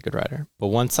from being a good writer. But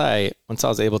once I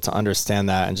was able to understand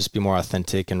that and just be more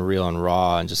authentic and real and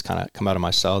raw and just kind of come out of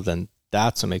my shell, then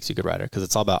that's what makes you a good writer, because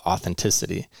it's all about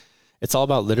authenticity. It's all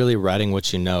about literally writing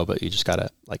what you know, but you just got to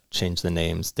like change the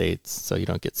names, dates, so you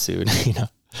don't get sued,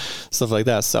 stuff like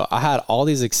that. So I had all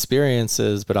these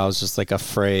experiences, but I was just like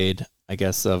afraid, I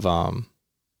guess, of,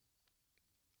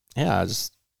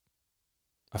 just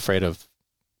afraid of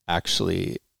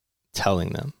actually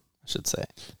telling them, I should say.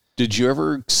 Did you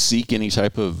ever seek any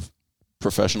type of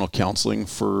professional counseling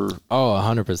for? Oh,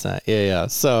 100%. Yeah.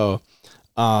 So,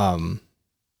 right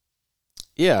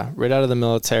out of the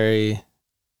military.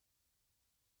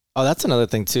 Oh, that's another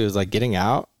thing too, is like getting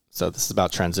out. So this is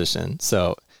about transition.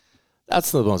 So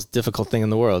that's the most difficult thing in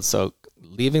the world. So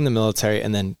leaving the military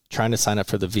and then trying to sign up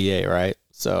for the VA, right?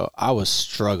 So I was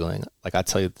struggling. Like I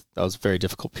tell you, that was a very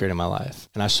difficult period in my life.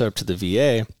 And I showed up to the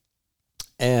VA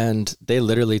and they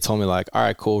literally told me like, all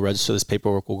right, cool, register this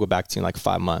paperwork. We'll go back to you in like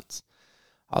 5 months.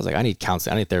 I was like, I need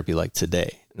counseling. I need therapy like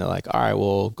today. And they're like, all right,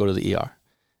 we'll go to the ER.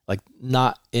 Like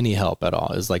not any help at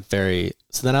all. It was like so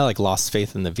then I like lost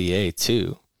faith in the VA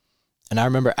too. And I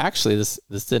remember actually this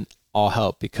didn't all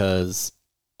help because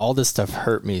all this stuff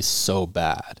hurt me so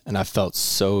bad. And I felt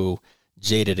so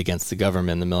jaded against the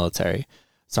government and the military.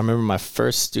 So I remember my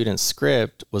first student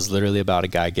script was literally about a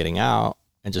guy getting out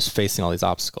and just facing all these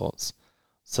obstacles.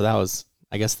 So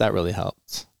I guess that really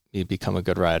helped me become a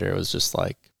good writer. It was just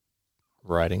like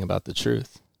writing about the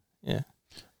truth. Yeah.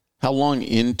 How long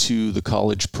into the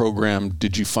college program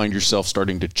did you find yourself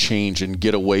starting to change and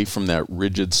get away from that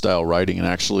rigid style writing and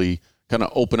actually kind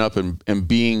of open up and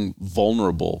being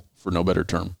vulnerable, for no better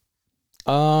term?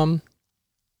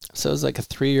 So it was like a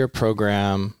 3-year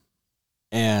program,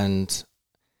 and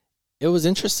it was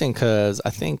interesting because I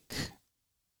think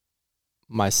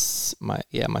my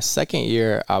second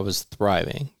year I was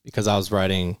thriving because I was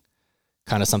writing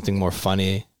kind of something more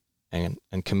funny and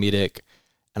comedic,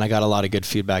 and I got a lot of good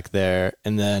feedback there.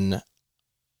 And then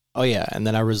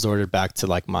I resorted back to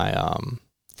like my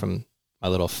from my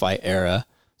little fight era.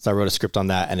 So I wrote a script on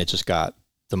that and it just got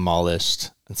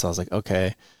demolished. And so I was like,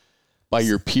 okay. By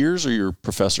your peers or your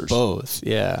professors? Both,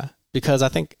 yeah. Because I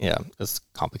think, it's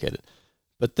complicated.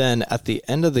 But then at the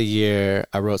end of the year,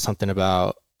 I wrote something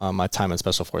about my time in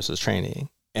Special Forces training,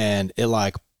 and it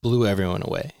like blew everyone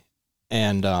away.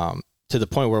 And to the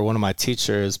point where one of my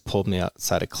teachers pulled me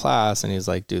outside of class and he's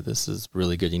like, dude, this is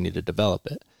really good. You need to develop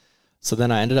it. So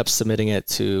then I ended up submitting it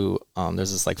to,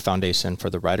 there's this like foundation for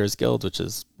the Writers Guild, which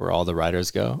is where all the writers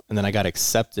go. And then I got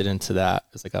accepted into that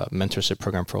as like a mentorship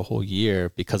program for a whole year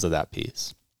because of that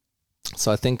piece.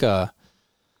 So I think, it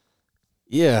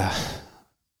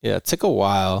took a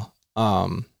while.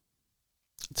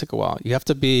 It took a while. You have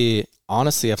to be in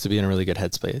a really good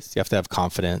headspace. You have to have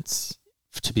confidence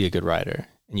to be a good writer.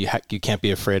 And you can't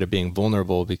be afraid of being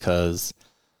vulnerable because,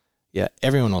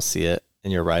 everyone will see it in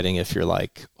your writing if you're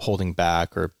like holding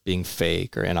back or being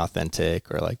fake or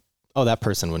inauthentic or like, oh, that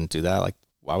person wouldn't do that. Like,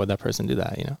 why would that person do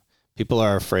that? People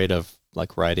are afraid of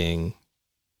like writing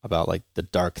about like the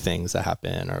dark things that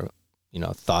happen or,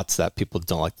 thoughts that people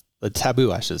don't like, the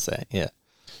taboo, I should say. Yeah.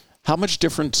 How much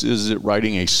difference is it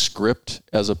writing a script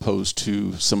as opposed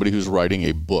to somebody who's writing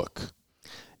a book?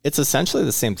 It's essentially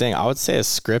the same thing. I would say a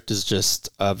script is just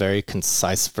a very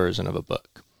concise version of a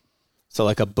book. So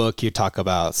like a book, you talk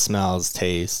about smells,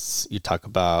 tastes, you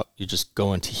just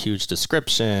go into huge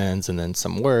descriptions and then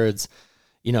some words.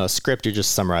 A script, you're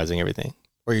just summarizing everything.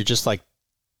 Or you're just like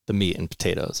the meat and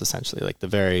potatoes, essentially, like the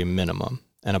very minimum.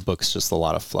 And a book's just a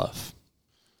lot of fluff.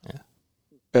 Yeah.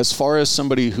 As far as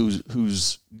somebody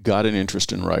who's got an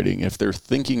interest in writing, if they're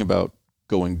thinking about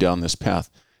going down this path,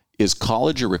 is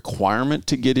college a requirement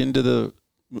to get into the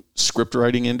script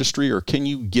writing industry, or can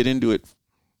you get into it?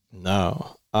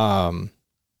 No. I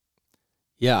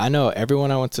know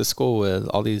everyone I went to school with,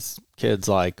 all these kids,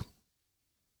 like,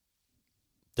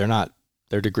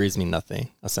 their degrees mean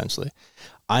nothing, essentially.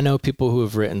 I know people who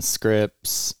have written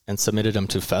scripts and submitted them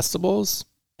to festivals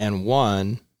and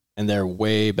won, and they're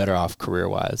way better off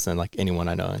career-wise than like anyone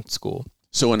I know in school.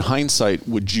 So in hindsight,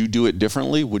 would you do it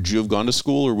differently? Would you have gone to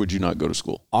school or would you not go to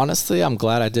school? Honestly, I'm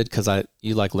glad I did because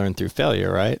you like learn through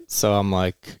failure, right? So I'm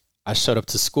like, I showed up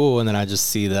to school and then I just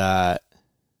see that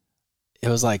it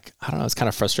was like, I don't know, it's kind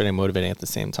of frustrating and motivating at the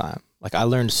same time. Like I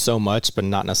learned so much, but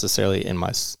not necessarily in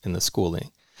the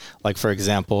schooling. Like, for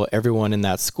example, everyone in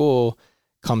that school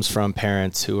comes from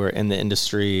parents who are in the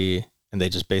industry and they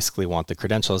just basically want the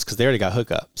credentials because they already got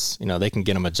hookups. You know, they can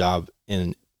get them a job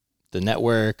in the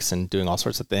networks and doing all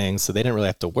sorts of things. So they didn't really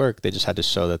have to work. They just had to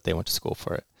show that they went to school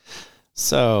for it.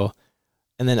 So,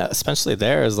 and then especially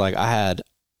there is like, I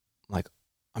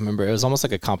remember it was almost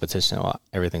like a competition. Well,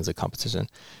 everything's a competition.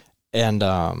 And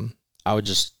I would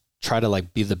just try to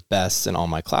like be the best in all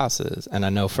my classes. And I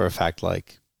know for a fact,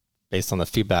 like based on the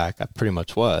feedback, I pretty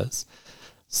much was.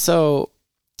 So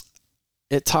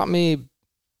it taught me,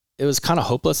 it was kind of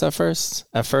hopeless at first.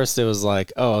 At first it was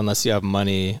like, oh, unless you have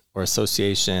money or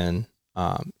association,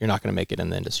 you're not going to make it in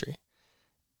the industry.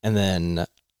 And then,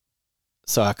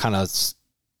 so I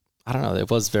don't know,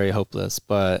 it was very hopeless,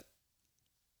 but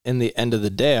in the end of the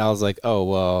day, I was like, oh,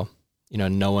 well, you know,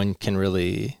 no one can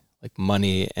really, like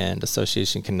money and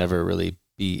association can never really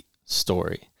beat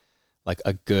story, like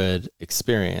a good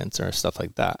experience or stuff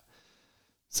like that.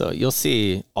 So you'll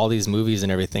see all these movies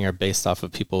and everything are based off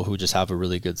of people who just have a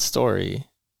really good story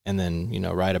and then, you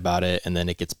know, write about it and then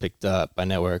it gets picked up by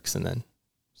networks and then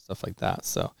stuff like that.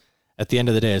 So at the end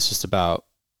of the day, it's just about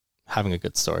having a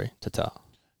good story to tell.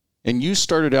 And you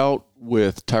started out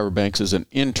with Tyra Banks as an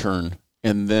intern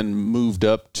and then moved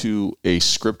up to a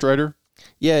scriptwriter?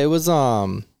 Yeah, it was,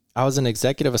 I was an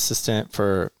executive assistant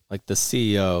for like the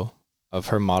CEO of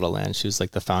her model land. She was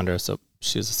like the founder. So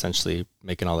she was essentially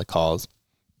making all the calls,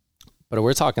 but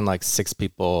we're talking like 6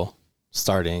 people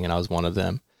starting and I was one of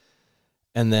them.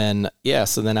 And then, yeah.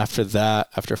 So then after that,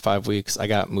 after 5 weeks, I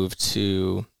got moved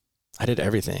to, I did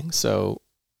everything. So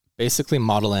basically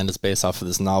Model Land is based off of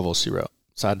this novel she wrote.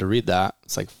 So I had to read that.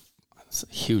 It's a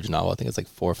huge novel. I think it's like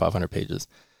 400 or 500 pages,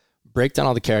 break down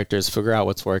all the characters, figure out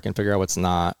what's working, figure out what's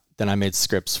not. Then I made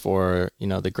scripts for, you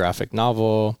know, the graphic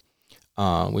novel.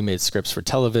 We made scripts for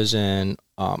television,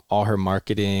 all her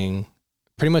marketing,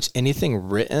 pretty much anything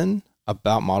written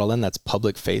about Model Land that's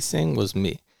public facing was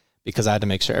me because I had to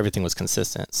make sure everything was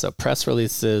consistent. So press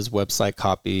releases, website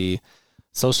copy,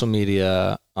 social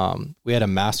media. We had a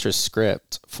master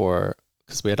script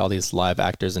because we had all these live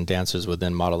actors and dancers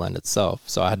within Model Land itself.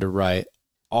 So I had to write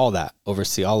all that,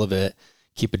 oversee all of it,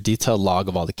 keep a detailed log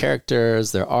of all the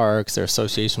characters, their arcs, their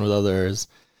association with others.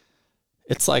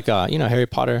 It's like, you know, Harry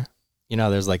Potter, you know,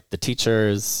 there's like the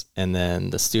teachers and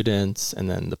then the students and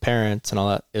then the parents and all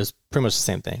that. It was pretty much the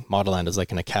same thing. Model Land is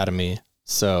like an academy.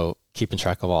 So keeping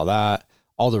track of all that,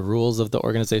 all the rules of the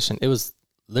organization, it was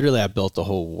literally, I built the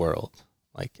whole world.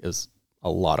 Like it was a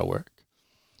lot of work.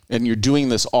 And you're doing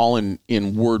this all in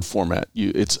Word format.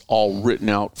 It's all written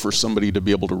out for somebody to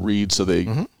be able to read. So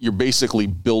you're basically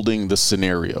building the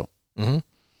scenario. Mm-hmm.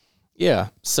 Yeah.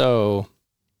 So,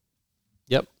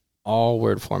 yep. All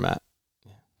Word format.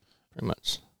 Yeah, pretty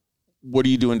much. What are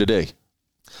you doing today?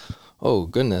 Oh,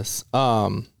 goodness.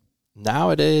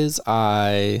 Nowadays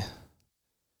I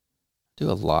do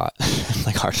a lot.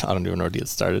 Like I don't even know where to get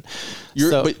started.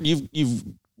 But you've,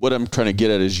 what I'm trying to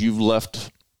get at is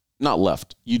not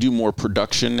left. You do more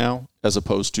production now as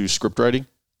opposed to script writing?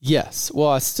 Yes. Well,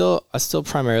 I still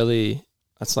primarily,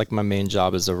 that's like my main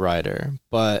job as a writer.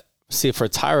 But see, for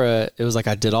Tyra, it was like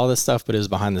I did all this stuff, but it was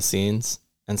behind the scenes.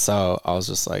 And so I was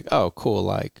just like, oh, cool,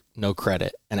 like no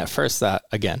credit. And at first that,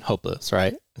 again, hopeless,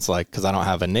 right? It's like, because I don't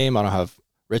have a name, I don't have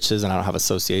riches, and I don't have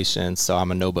association. So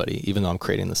I'm a nobody, even though I'm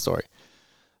creating the story.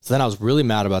 So then I was really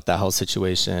mad about that whole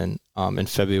situation in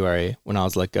February when I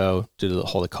was let go due to the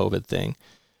whole COVID thing.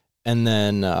 And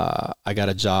then I got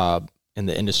a job in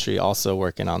the industry also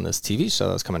working on this TV show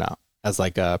that was coming out as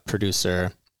like a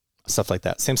producer, stuff like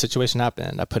that. Same situation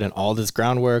happened. I put in all this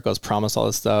groundwork. I was promised all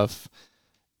this stuff.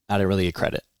 I didn't really get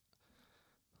credit.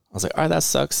 I was like, all right, that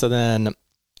sucks. So then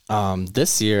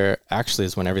this year actually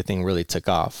is when everything really took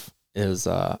off. It was,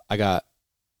 I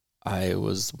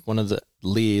was one of the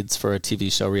leads for a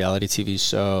TV show, reality TV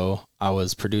show. I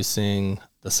was producing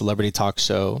the celebrity talk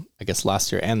show, I guess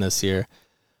last year and this year.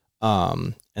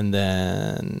 And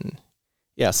then,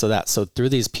 yeah, so through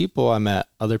these people, I met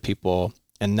other people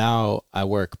and now I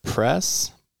work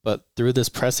press, but through this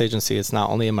press agency, it's not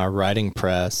only am I writing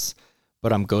press,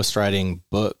 but I'm ghostwriting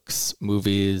books,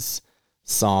 movies,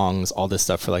 songs, all this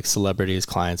stuff for like celebrities,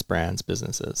 clients, brands,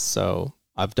 businesses. So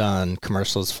I've done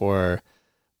commercials for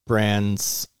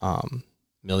brands, $1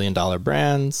 million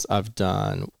brands. I've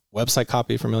done website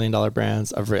copy for $1 million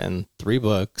brands. I've written 3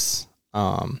 books.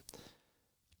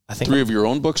 I think 3 of your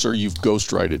own books, or you've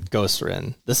ghostwritten?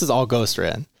 Ghostwritten. This is all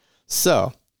ghostwritten.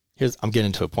 So I'm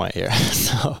getting to a point here.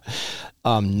 So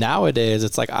nowadays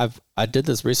it's like I did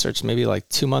this research maybe like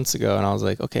 2 months ago and I was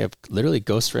like, okay, I've literally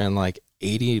ghostwritten like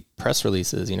 80 press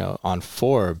releases, you know, on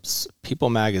Forbes, People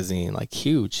Magazine, like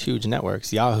huge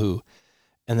networks, Yahoo.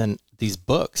 And then these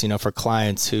books, you know, for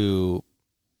clients who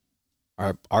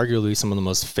are arguably some of the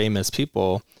most famous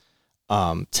people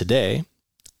today.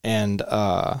 And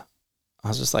I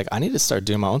was just like, I need to start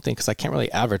doing my own thing because I can't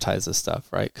really advertise this stuff,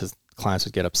 right? Because clients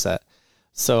would get upset.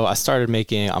 So I started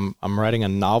I'm writing a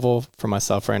novel for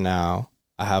myself right now.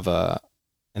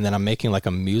 And then I'm making like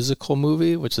a musical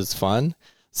movie, which is fun.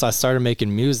 So I started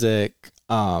making music,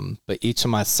 but each of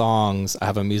my songs, I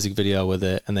have a music video with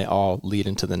it, and they all lead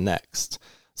into the next.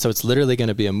 So it's literally going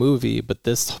to be a movie, but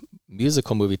this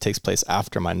musical movie takes place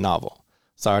after my novel.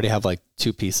 So I already have like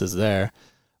 2 pieces there.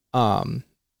 And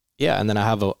then I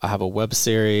have a web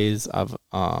series. I've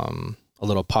a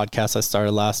little podcast I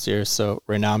started last year. So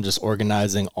right now I'm just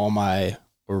organizing all my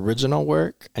original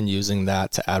work and using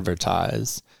that to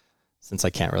advertise, since I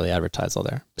can't really advertise all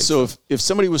there. So if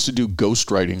somebody was to do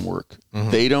ghostwriting work,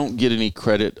 they don't get any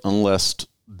credit unless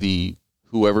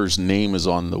whoever's name is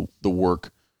on the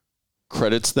work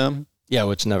credits them? Yeah,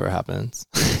 which never happens.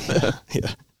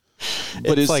 Yeah.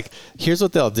 But it's like, here's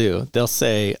what they'll do. They'll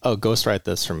say, oh, ghostwrite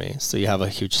this for me. So you have a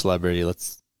huge celebrity.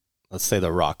 Let's say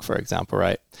The Rock, for example,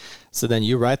 right? So then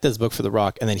you write this book for The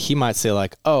Rock, and then he might say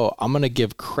like, oh, I'm going to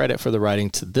give credit for the writing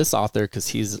to this author because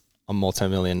he's a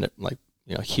multi-million, like,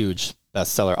 you know, huge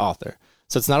bestseller author.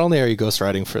 So it's not only are you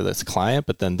ghostwriting for this client,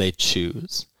 but then they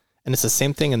choose. And it's the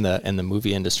same thing in the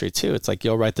movie industry too. It's like,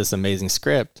 you'll write this amazing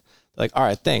script, like, all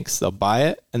right, thanks. They'll buy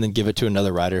it and then give it to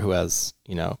another writer who has,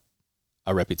 you know,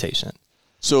 a reputation.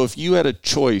 So if you had a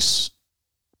choice,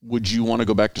 would you want to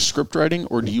go back to script writing,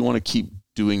 or do you want to keep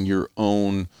doing your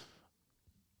own,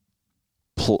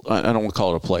 I don't want to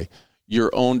call it a play, your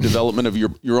own development of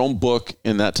your own book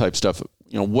and that type of stuff?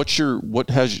 You know, what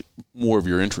has more of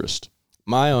your interest?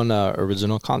 My own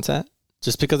original content,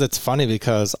 just because it's funny,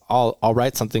 because I'll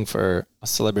write something for a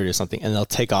celebrity or something and they'll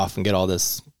take off and get all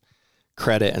this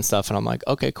credit and stuff. And I'm like,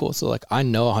 okay, cool. So like, I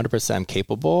know 100% I'm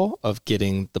capable of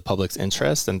getting the public's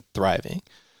interest and thriving.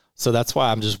 So that's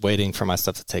why I'm just waiting for my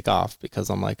stuff to take off, because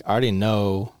I'm like, I already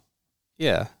know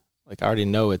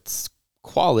it's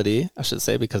quality, I should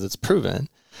say, because it's proven.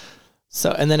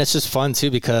 So, and then it's just fun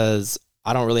too, because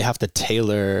I don't really have to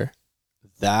tailor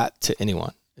that to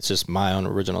anyone. It's just my own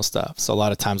original stuff. So a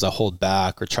lot of times I hold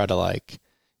back or try to, like,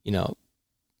 you know,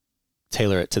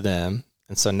 tailor it to them.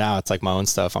 And so now it's like my own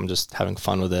stuff. I'm just having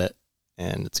fun with it,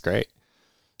 and it's great.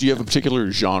 Do you have a particular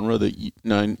genre that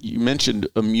you mentioned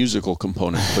a musical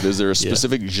component, but is there a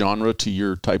specific genre to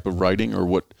your type of writing or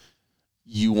what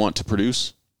you want to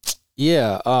produce?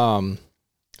 Yeah. I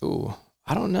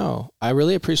don't know. I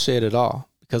really appreciate it all,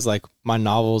 because like my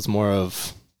novel is more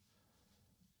of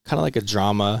kind of like a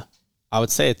drama. I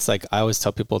would say it's like, I always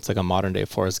tell people it's like a modern day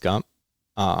Forrest Gump,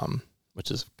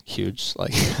 which is huge.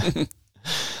 Like,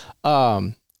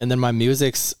 and then my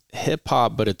music's hip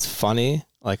hop, but it's funny.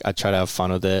 Like, I try to have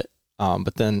fun with it.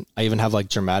 But then I even have like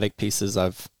dramatic pieces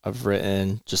I've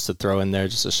written just to throw in there,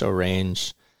 just to show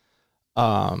range.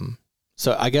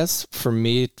 So I guess for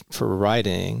me, for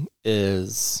writing,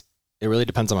 it really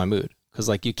depends on my mood. Cause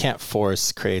like, you can't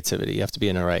force creativity. You have to be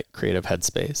in the right creative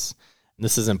headspace. And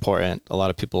this is important. A lot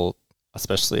of people,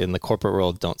 especially in the corporate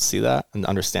world, don't see that and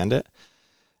understand it.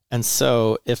 And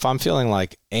so if I'm feeling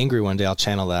like angry one day, I'll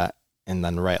channel that and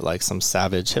then write like some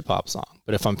savage hip hop song.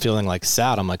 But if I'm feeling like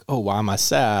sad, I'm like, oh, why am I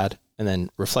sad? And then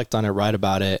reflect on it, write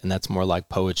about it. And that's more like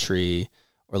poetry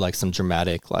or like some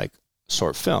dramatic, like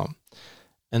short film.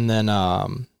 And then,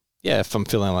 if I'm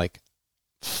feeling like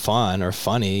fun or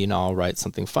funny, you know, I'll write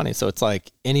something funny. So it's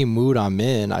like any mood I'm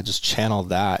in, I just channel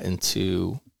that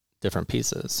into different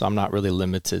pieces. So I'm not really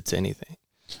limited to anything.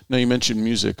 Now, you mentioned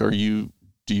music. Do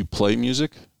you play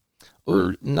music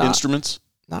or instruments?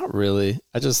 Not really.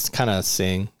 I just kind of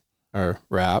sing or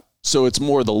rap. So it's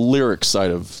more the lyric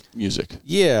side of music.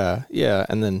 Yeah.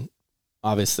 And then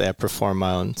obviously I perform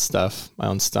my own stuff, my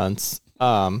own stunts.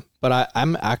 But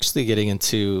I'm actually getting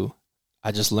into,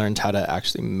 I just learned how to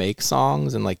actually make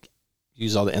songs and like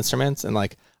use all the instruments, and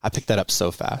like I picked that up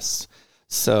so fast.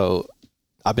 So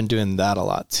I've been doing that a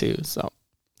lot too. So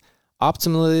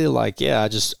optimally, like,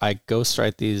 I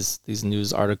ghostwrite these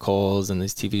news articles and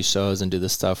these TV shows and do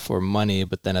this stuff for money,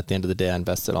 but then at the end of the day, I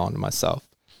invest it all into myself.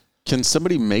 Can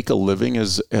somebody make a living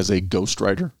as a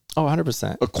ghostwriter? Oh,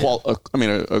 100%.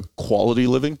 A quality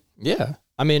living? Yeah.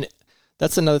 I mean,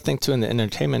 that's another thing too in the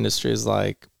entertainment industry is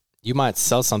like, you might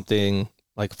sell something,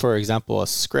 like, for example, a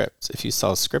script. If you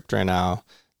sell a script right now,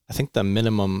 I think the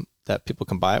minimum that people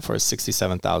can buy it for is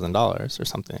 $67,000 or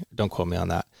something. Don't quote me on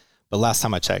that. But last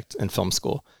time I checked in film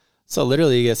school. So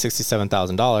literally you get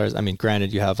 $67,000. I mean,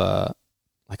 granted, you have a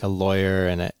lawyer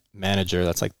and manager,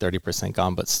 that's like 30%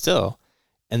 gone, but still.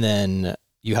 And then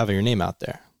you have your name out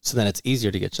there. So then it's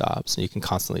easier to get jobs and you can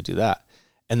constantly do that.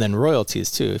 And then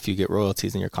royalties too, if you get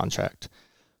royalties in your contract.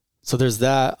 So there's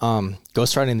that.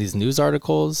 Ghostwriting these news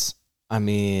articles. I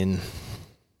mean,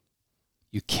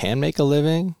 you can make a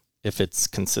living if it's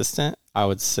consistent. I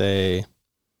would say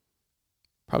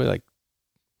probably like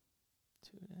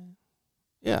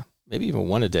maybe even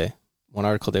one a day, one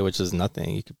article a day, which is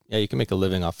nothing. You can make a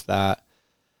living off that.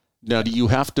 Now, do you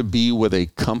have to be with a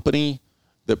company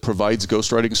that provides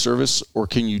ghostwriting service, or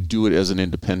can you do it as an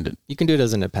independent? You can do it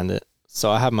as an independent.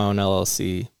 So I have my own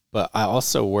LLC, but I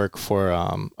also work for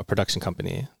a production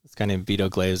company. This guy named Vito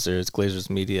Glazers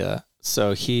Media.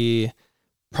 So he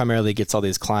primarily gets all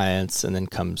these clients and then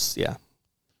comes,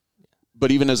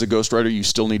 But even as a ghostwriter, you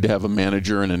still need to have a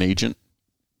manager and an agent?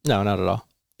 No, not at all.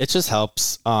 It just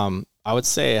helps. I would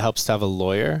say it helps to have a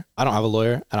lawyer. I don't have a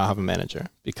lawyer and I don't have a manager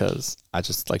because I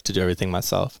just like to do everything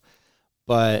myself.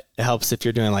 But it helps if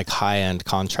you're doing like high-end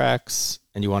contracts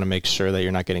and you want to make sure that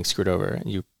you're not getting screwed over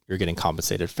and you're getting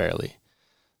compensated fairly.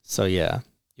 So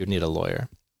you'd need a lawyer.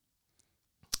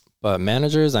 But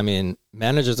managers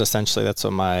essentially, that's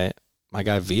what my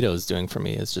guy Vito is doing for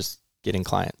me, is just getting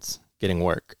clients, getting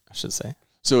work, I should say.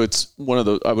 So it's one of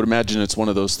those, I would imagine it's one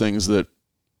of those things that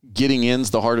getting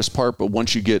in's the hardest part, but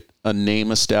once you get a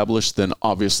name established, then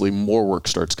obviously more work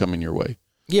starts coming your way.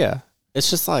 Yeah.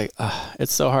 It's just like,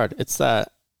 it's so hard. It's like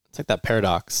that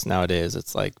paradox nowadays.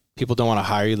 It's like people don't want to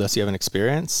hire you unless you have an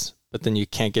experience, but then you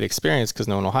can't get experience because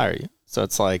no one will hire you. So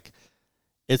it's like,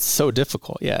 it's so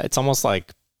difficult. Yeah. It's almost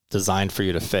like designed for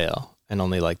you to fail and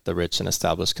only like the rich and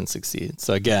established can succeed.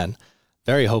 So again,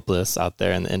 very hopeless out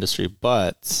there in the industry,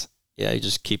 but you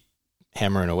just keep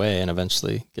hammering away and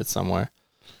eventually get somewhere.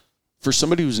 For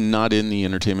somebody who's not in the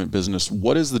entertainment business,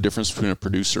 what is the difference between a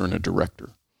producer and a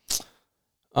director?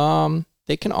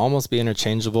 They can almost be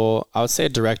interchangeable. I would say a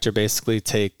director basically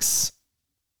takes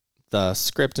the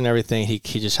script and everything. He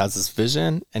just has this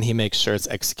vision and he makes sure it's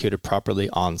executed properly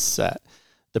on set.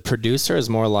 The producer is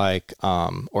more like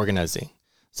organizing.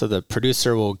 So the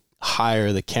producer will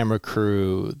hire the camera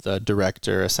crew, the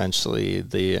director, essentially,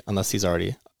 unless he's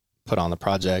already put on the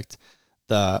project.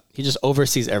 He just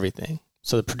oversees everything.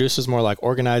 So the producer's more like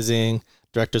organizing,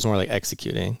 director's more like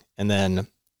executing. And then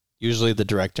usually the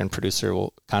director and producer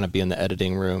will kind of be in the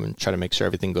editing room and try to make sure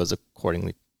everything goes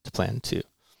accordingly to plan too.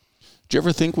 Did you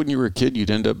ever think when you were a kid you'd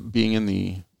end up being in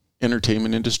the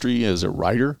entertainment industry as a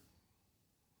writer?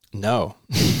 No,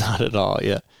 not at all.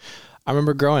 Yeah. I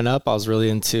remember growing up, I was really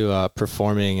into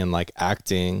performing and like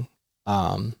acting.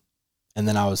 And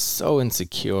then I was so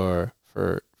insecure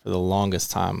for the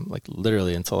longest time, like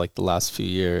literally until like the last few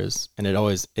years. And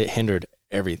it hindered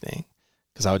everything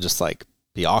because I would just like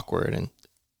be awkward, and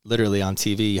literally on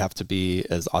TV, you have to be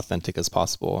as authentic as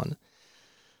possible. And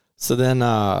so then,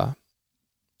 I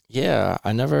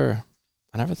never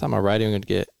thought my writing would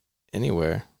get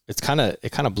anywhere. It kind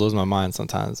of blows my mind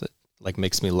sometimes. It like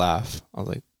makes me laugh. I was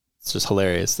like, it's just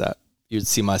hilarious that you'd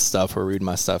see my stuff or read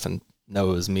my stuff and know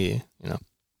it was me,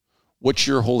 What's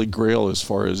your holy grail as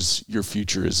far as your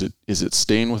future? Is it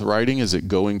staying with writing? Is it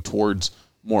going towards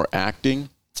more acting?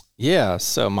 Yeah.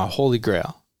 So my holy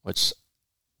grail, which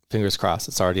fingers crossed,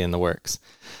 it's already in the works.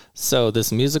 So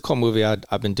this musical movie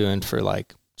I've been doing for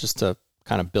like, just to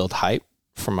kind of build hype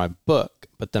for my book.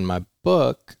 But then my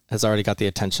book has already got the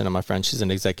attention of my friend. She's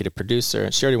an executive producer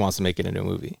and she already wants to make it into a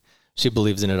movie. She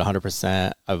believes in it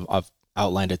 100%. I've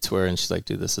outlined it to her and she's like,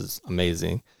 dude, this is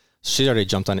amazing. She's already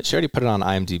jumped on it. She already put it on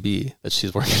IMDb that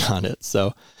she's working on it.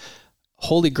 So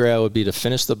holy grail would be to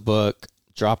finish the book,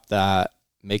 drop that,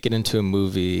 make it into a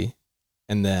movie,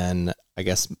 and then I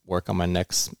guess work on my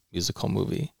next musical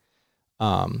movie.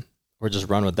 Or just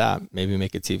run with that. Maybe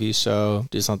make a TV show,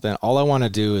 do something. All I want to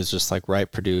do is just like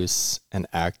write, produce, and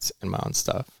act in my own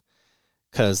stuff.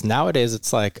 Because nowadays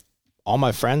it's like all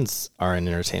my friends are in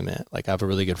entertainment. Like I have a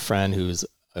really good friend who's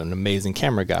an amazing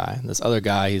camera guy. And this other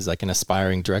guy, he's like an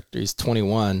aspiring director. He's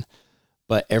 21,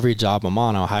 but every job I'm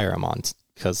on, I'll hire him on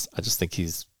because I just think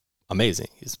he's amazing.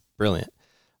 He's brilliant.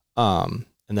 And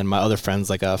then my other friend's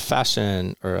like a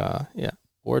fashion or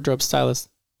wardrobe stylist,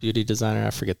 beauty designer.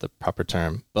 I forget the proper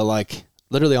term, but like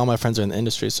literally all my friends are in the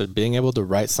industry. So being able to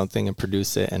write something and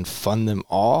produce it and fund them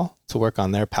all to work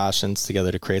on their passions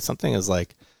together to create something is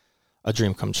like a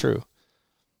dream come true.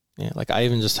 Yeah, like I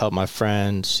even just helped my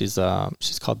friend. She's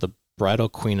called the Bridal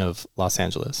Queen of Los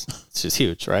Angeles. She's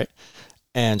huge, right?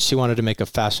 And she wanted to make a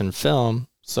fashion film,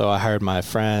 so I hired my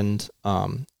friend.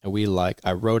 And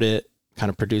I wrote it, kind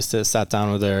of produced it, sat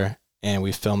down with her, and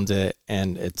we filmed it.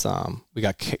 And it's we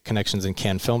got connections in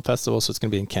Cannes Film Festival, so it's gonna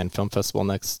be in Cannes Film Festival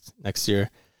next year.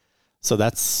 So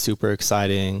that's super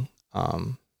exciting.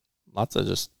 Lots of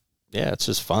it's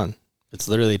just fun. It's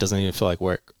literally doesn't even feel like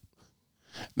work.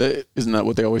 Isn't that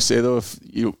what they always say though? If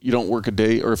you don't work a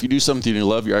day, or if you do something you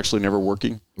love, you're actually never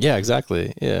working. Yeah,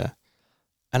 exactly. Yeah.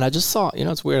 And I just saw,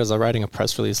 it's weird. I was writing a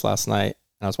press release last night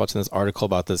and I was watching this article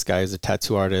about this guy who's a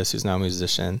tattoo artist who's now a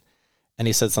musician. And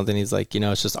he said something, he's like,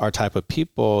 it's just our type of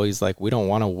people. He's like, we don't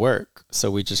want to work.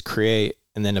 So we just create.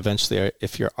 And then eventually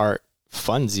if your art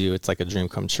funds you, it's like a dream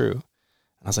come true. And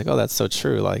I was like, oh, that's so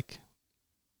true. Like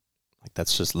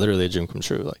that's just literally a dream come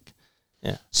true. Like,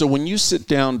 yeah. So when you sit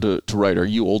down to write, are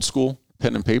you old school,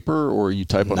 pen and paper, or you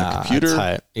type on a computer? I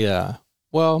type. Yeah.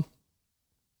 Well,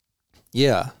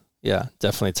 yeah,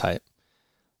 definitely type.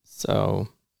 So,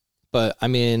 but I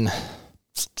mean,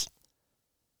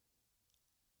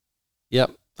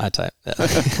 yep, I type. Yeah.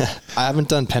 I haven't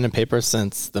done pen and paper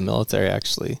since the military,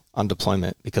 actually, on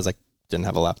deployment, because I didn't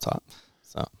have a laptop.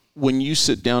 So when you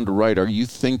sit down to write, are you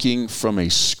thinking from a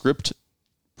script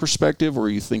perspective, or are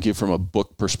you thinking from a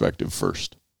book perspective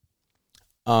first?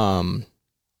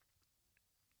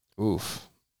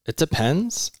 It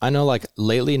depends. I know, like,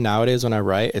 lately nowadays when I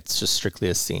write, it's just strictly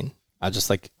a scene. I just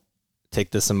like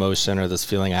take this emotion or this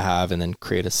feeling I have and then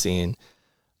create a scene.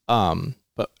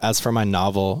 But as for my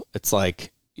novel, it's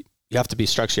like you have to be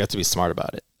structured, you have to be smart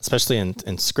about it, especially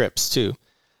in scripts too.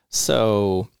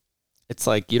 So it's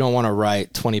like you don't want to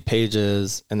write 20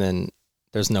 pages and then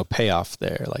there's no payoff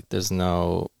there. Like there's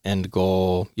no end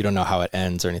goal. You don't know how it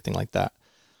ends or anything like that.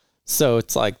 So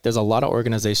it's like there's a lot of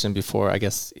organization before, I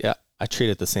guess, I treat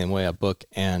it the same way. A book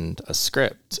and a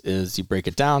script is you break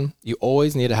it down. You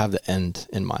always need to have the end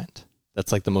in mind.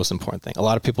 That's like the most important thing. A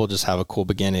lot of people just have a cool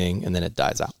beginning and then it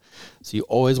dies out. So you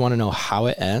always want to know how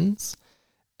it ends.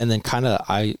 And then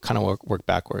I work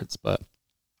backwards, but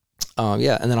and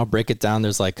then I'll break it down.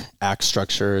 There's like act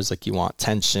structures, like you want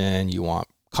tension, you want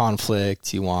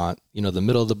conflict, you want, the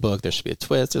middle of the book, there should be a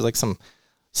twist. There's like some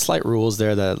slight rules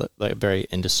there that are like very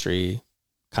industry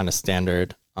kind of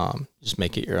standard. Just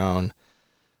make it your own.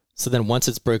 So then once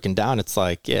it's broken down, it's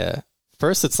like,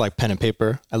 first it's like pen and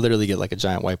paper. I literally get like a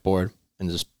giant whiteboard and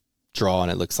just draw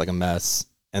and it looks like a mess.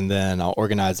 And then I'll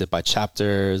organize it by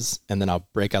chapters, and then I'll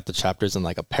break out the chapters in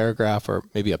like a paragraph or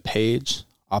maybe a page,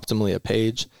 optimally a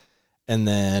page. And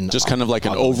then just kind of like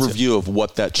an overview of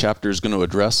what that chapter is going to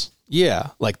address.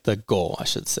 Yeah. Like the goal, I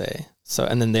should say. So,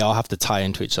 and then they all have to tie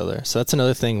into each other. So that's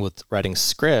another thing with writing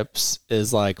scripts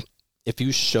is like, if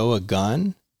you show a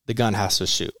gun, the gun has to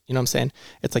shoot. You know what I'm saying?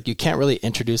 It's like you can't really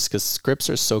introduce, because scripts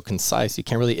are so concise, you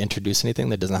can't really introduce anything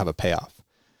that doesn't have a payoff.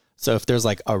 So if there's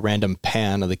like a random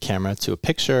pan of the camera to a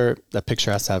picture, that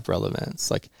picture has to have relevance.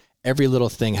 Like every little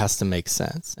thing has to make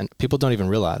sense. And people don't even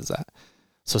realize that.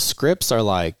 So scripts are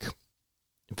like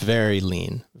very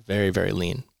lean, very, very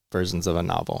lean versions of a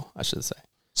novel, I should say.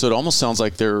 So it almost sounds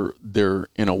like they're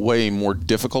in a way more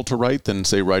difficult to write than,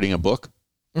 say, writing a book.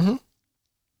 Mm-hmm.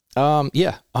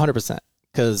 100%.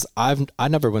 Because I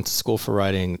never went to school for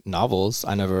writing novels.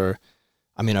 I've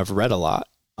read a lot,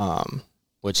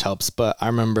 which helps. But I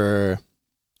remember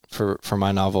for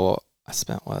my novel, I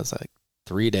spent,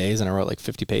 3 days and I wrote like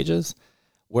 50 pages.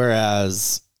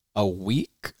 Whereas a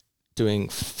week doing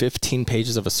 15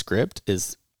 pages of a script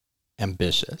is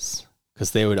ambitious.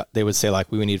 Because they would say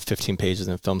like, we would need 15 pages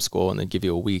in film school and then give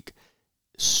you a week.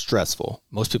 Stressful.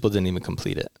 Most people didn't even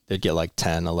complete it. They'd get like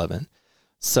 10, 11.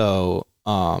 So,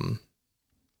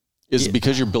 is it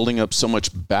because you're building up so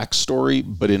much backstory,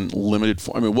 but in limited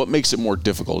form? I mean, what makes it more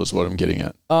difficult is what I'm getting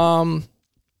at.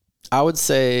 I would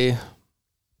say,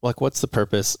 like, what's the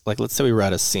purpose? Like, let's say we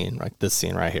write a scene, like this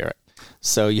scene right here.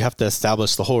 So you have to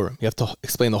establish the whole room. You have to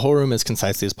explain the whole room as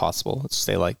concisely as possible. Let's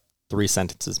say like 3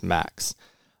 sentences max.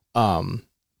 But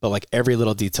like every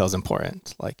little detail is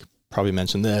important. Like probably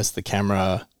mention this, the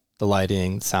camera, the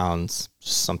lighting, sounds,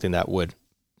 just something that would,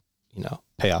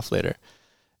 pay off later.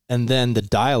 And then the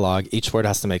dialogue, each word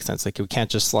has to make sense. Like we can't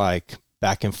just like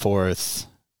back and forth,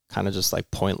 kind of just like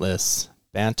pointless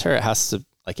banter. It has to,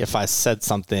 like if I said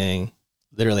something,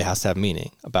 literally has to have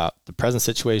meaning about the present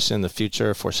situation, the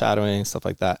future, foreshadowing, stuff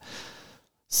like that.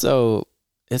 So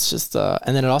it's just,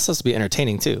 and then it also has to be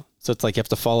entertaining too. So it's like you have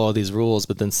to follow all these rules,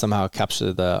 but then somehow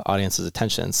capture the audience's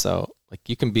attention. So like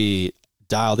you can be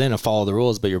dialed in and follow the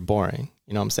rules, but you're boring.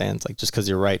 You know what I'm saying? It's like just because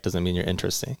you're right doesn't mean you're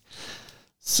interesting.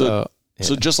 So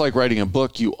just like writing a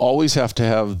book, you always have to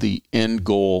have the end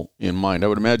goal in mind. I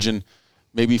would imagine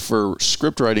maybe for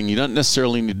script writing, you don't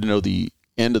necessarily need to know the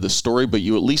end of the story, but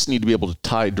you at least need to be able to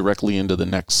tie directly into the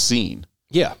next scene.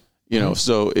 Yeah.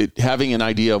 So having an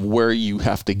idea of where you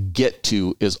have to get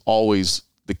to is always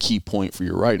the key point for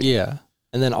your writing. Yeah.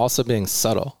 And then also being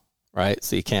subtle, right?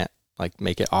 So you can't like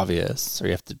make it obvious, or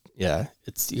you have to,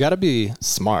 you got to be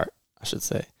smart, I should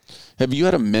say. Have you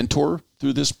had a mentor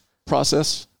through this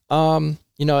process? In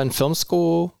film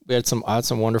school, I had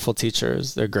some wonderful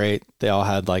teachers. They're great. They all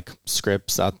had like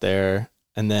scripts out there.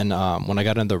 And then when I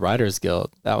got into the Writers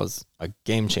Guild, that was a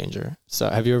game changer. So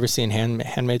have you ever seen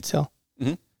Handmaid's Tale?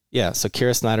 Mm-hmm. Yeah. So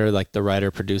Kira Snyder, like the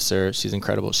writer, producer, she's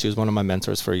incredible. She was one of my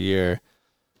mentors for a year.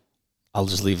 I'll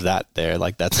just leave that there.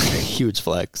 Like that's a huge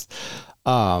flex.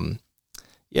 And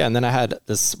then I had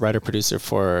this writer producer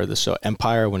for the show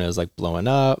Empire when it was like blowing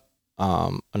up.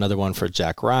 Another one for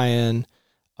Jack Ryan.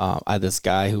 I had this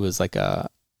guy who was like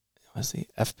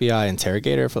FBI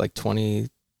interrogator for like 20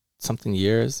 something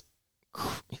years.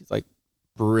 He's like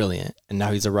brilliant. And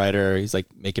now he's a writer. He's like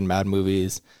making mad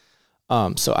movies.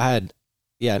 So I had,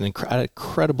 an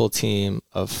incredible team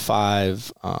of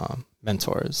 5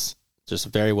 mentors, just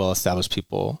very well established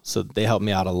people. So they helped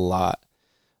me out a lot.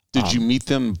 Did you meet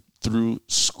them through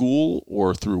school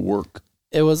or through work?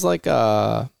 It was like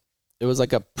a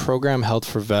program held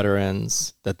for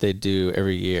veterans that they do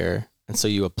every year. And so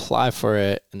you apply for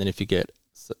it. And then if you get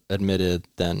admitted,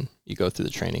 then you go through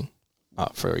the training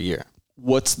for a year.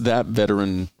 What's that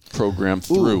veteran program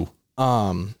through?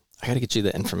 I got to get you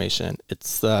the information.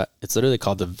 It's literally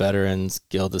called the Veterans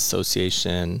Guild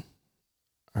Association,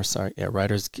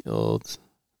 Writers Guild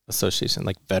Association,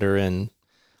 like veteran.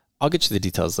 I'll get you the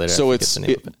details later. So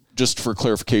just for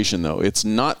clarification though, it's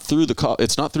not through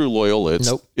it's not through Loyola.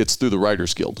 It's through the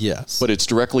Writers Guild. Yes. But it's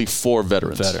directly for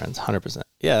veterans. 100%.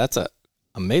 Yeah, that's a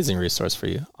amazing resource for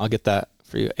you. I'll get that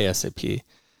for you ASAP.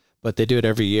 But they do it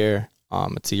every year.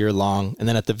 It's a year long. And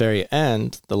then at the very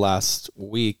end, the last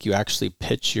week, you actually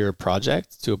pitch your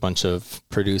project to a bunch of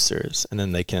producers. And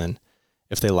then they can,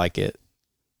 if they like it,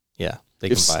 they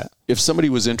can buy it. If somebody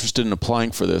was interested in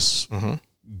applying for this,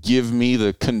 give me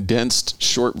the condensed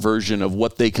short version of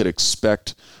what they could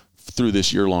expect through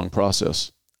this year-long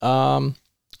process.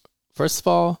 First of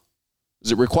all,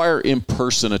 does it require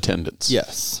in-person attendance?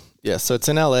 Yes. Yeah. So it's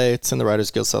in LA. It's in the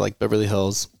Writers Guild. So like Beverly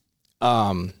Hills.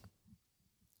 I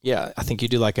think you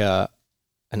do like an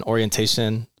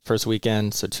orientation first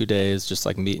weekend. So 2 days, just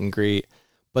like meet and greet.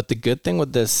 But the good thing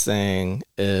with this thing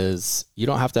is you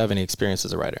don't have to have any experience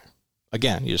as a writer.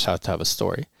 Again, you just have to have a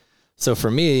story. So for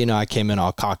me, I came in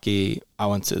all cocky. I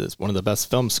went to one of the best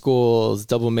film schools,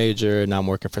 double major. Now I'm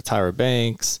working for Tyra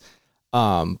Banks.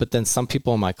 But then some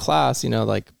people in my class,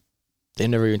 like they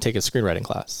never even take a screenwriting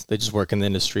class. They just work in the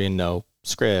industry and know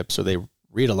scripts, or they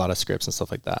read a lot of scripts and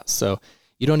stuff like that. So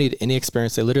you don't need any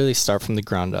experience. They literally start from the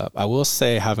ground up. I will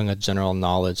say having a general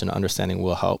knowledge and understanding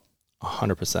will help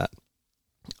 100%.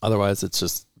 Otherwise, it's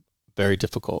just very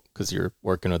difficult because you're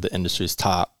working with the industry's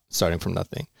top, starting from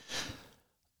nothing.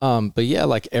 But yeah,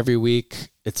 like every week,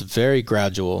 it's very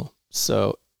gradual.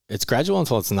 So it's gradual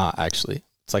until it's not actually.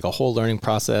 It's like a whole learning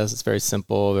process. It's very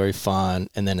simple, very fun.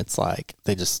 And then it's like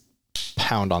they just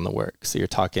pound on the work. So you're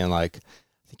talking like,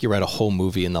 I think you write a whole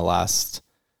movie in the last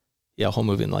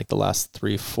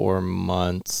 3-4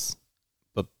 months.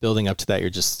 But building up to that, you're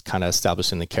just kind of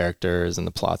establishing the characters and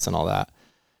the plots and all that.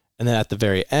 And then at the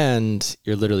very end,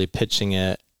 you're literally pitching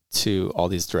it to all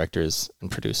these directors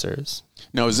and producers.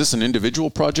 Now, is this an individual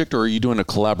project, or are you doing a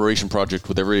collaboration project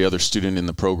with every other student in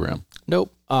the program?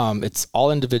 Nope. It's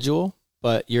all individual,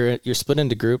 but you're split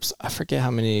into groups. I forget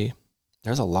how many.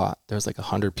 There's a lot. There's like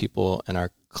 100 people in our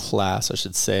class, I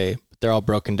should say. But they're all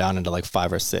broken down into like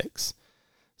 5 or 6.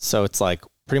 So it's like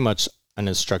pretty much an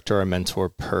instructor or a mentor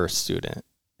per student.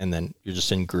 And then you're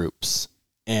just in groups.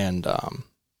 And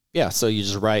so you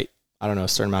just write, a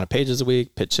certain amount of pages a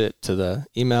week, pitch it to the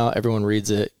email. Everyone reads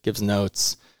it, gives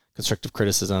notes, constructive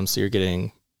criticism. So you're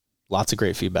getting lots of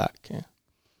great feedback,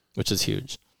 which is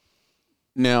huge.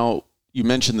 Now, you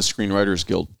mentioned the Screenwriters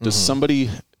Guild. Does somebody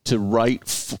to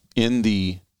write in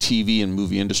the TV and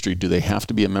movie industry, do they have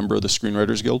to be a member of the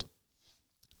Screenwriters Guild?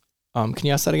 Can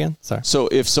you ask that again? Sorry. So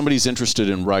if somebody's interested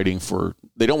in writing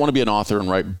they don't want to be an author and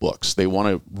write books. They want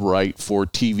to write for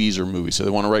TVs or movies. So they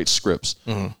want to write scripts.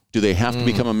 Do they have to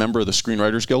become a member of the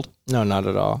Screenwriters Guild? No, not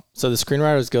at all. So the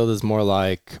Screenwriters Guild is more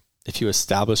like if you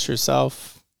establish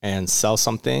yourself and sell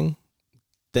something,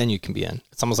 then you can be in.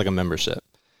 It's almost like a membership.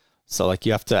 So like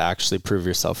you have to actually prove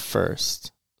yourself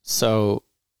first. So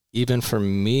even for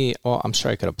me, I'm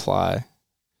sure I could apply.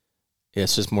 Yeah,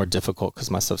 it's just more difficult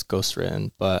because my stuff's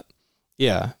ghostwritten. But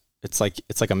yeah, it's like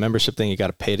a membership thing. You got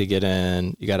to pay to get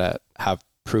in. You got to have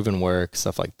proven work,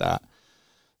 stuff like that.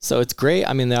 So it's great.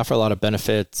 I mean, they offer a lot of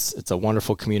benefits. It's a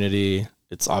wonderful community.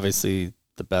 It's obviously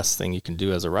the best thing you can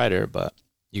do as a writer, but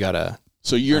you got to.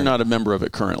 So you're not a member of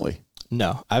it currently?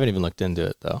 No, I haven't even looked into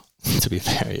it though, to be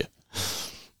fair yet.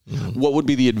 Mm-hmm. What would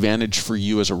be the advantage for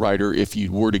you as a writer if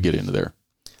you were to get into there?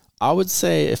 I would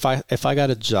say if I got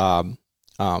a job,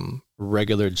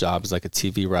 regular jobs like a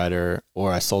TV writer,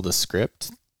 or I sold a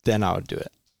script, then I would do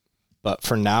it. But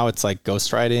for now, it's like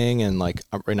ghostwriting, and like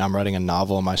right now I'm writing a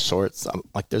novel in my shorts.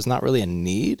 Like there's not really a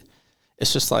need.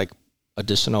 It's just like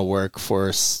additional work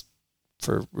for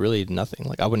really nothing.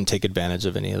 Like I wouldn't take advantage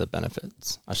of any of the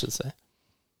benefits, I should say.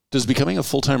 Does becoming a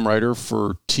full-time writer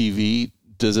for TV,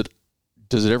 does it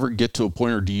ever get to a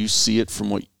point, or do you see it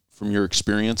from your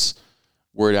experience,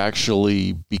 where it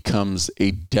actually becomes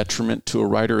a detriment to a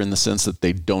writer in the sense that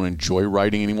they don't enjoy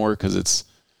writing anymore because it's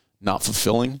not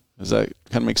fulfilling? Does that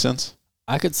kind of make sense?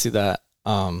 I could see that.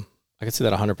 I could see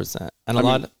that 100%.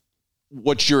 And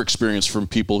what's your experience from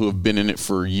people who have been in it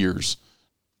for years?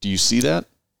 Do you see that?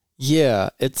 Yeah,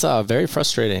 it's very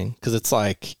frustrating because it's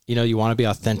like, you want to be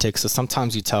authentic. So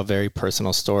sometimes you tell very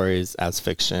personal stories as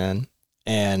fiction,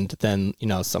 and then,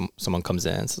 someone comes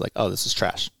in and says like, oh, this is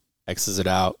trash. X's it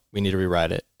out. We need to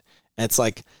rewrite it. And it's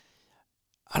like,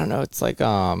 I don't know. It's like,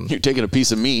 you're taking a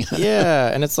piece of me.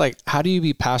 Yeah. And it's like, how do you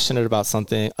be passionate about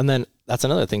something? And then that's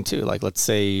another thing too. Like, let's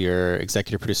say your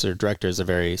executive producer or directors are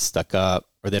very stuck up,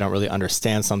 or they don't really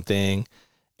understand something.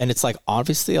 And it's like,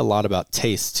 obviously a lot about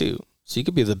taste too. So you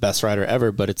could be the best writer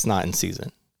ever, but it's not in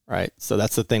season. Right. So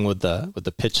that's the thing with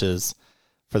the pitches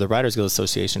for the Writers Guild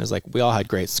Association, is like, we all had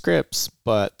great scripts,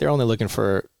 but they're only looking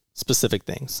for specific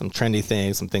things, some trendy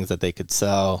things, some things that they could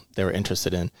sell, they were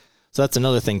interested in. So that's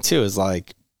another thing too, is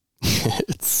like,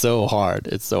 it's so hard.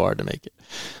 It's so hard to make it.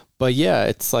 But yeah,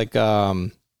 it's like, a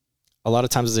lot of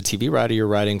times as a TV writer, you're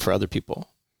writing for other people.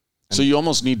 So you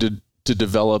almost need to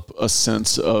develop a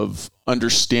sense of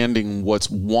understanding what's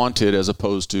wanted as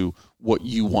opposed to what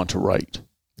you want to write.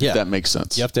 Yeah. If that makes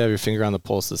sense. You have to have your finger on the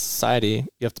pulse of society.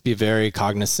 You have to be very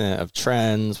cognizant of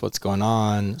trends, what's going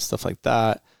on, stuff like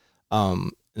that.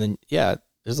 And then, yeah,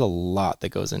 there's a lot that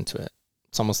goes into it.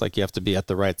 It's almost like you have to be at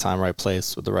the right time, right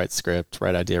place, with the right script,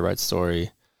 right idea, right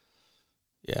story.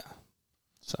 Yeah.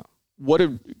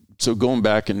 So going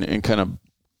back and kind of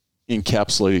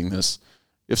encapsulating this,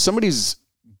 if somebody's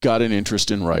got an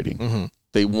interest in writing, mm-hmm.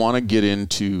 they want to get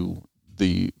into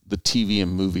the TV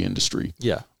and movie industry.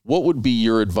 Yeah. What would be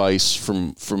your advice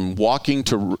from walking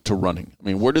to running? I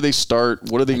mean, where do they start?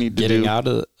 What do they need to do? Getting out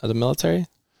of the military?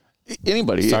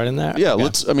 Anybody. Starting there? Yeah.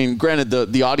 Okay. Granted,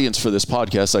 the audience for this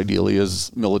podcast ideally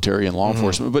is military and law mm-hmm.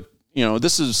 enforcement, but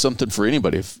this is something for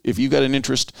anybody. If you got an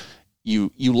interest,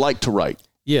 you like to write.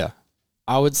 Yeah.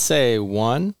 I would say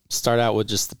start out with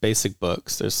just the basic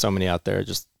books. There's so many out there,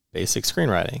 just basic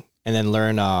screenwriting, and then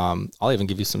learn, I'll even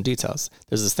give you some details.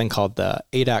 There's this thing called the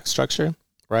 8-act structure,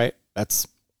 right? That's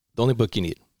the only book you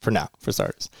need for now, for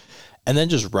starters. And then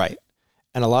just write.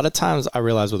 And a lot of times I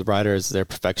realize with writers, they're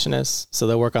perfectionists. So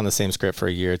they'll work on the same script for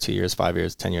a year, 2 years, 5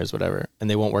 years, 10 years, whatever. And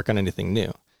they won't work on anything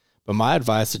new. But my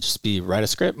advice would just be write a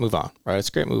script, move on, write a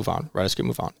script, move on, write a script,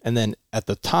 move on. And then at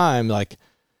the time, like,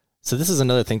 so this is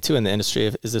another thing too in the industry,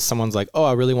 is if someone's like, oh,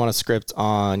 I really want a script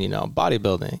on,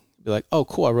 bodybuilding. Be like, oh,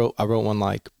 cool. I wrote one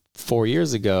like 4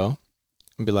 years ago,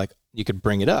 and be like, you could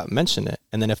bring it up, mention it.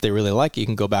 And then if they really like it, you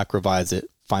can go back, revise it,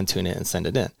 fine tune it, and send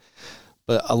it in.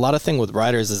 But a lot of thing with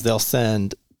writers is they'll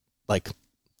send like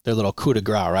their little coup de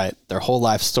grace, right? Their whole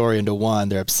life story into one.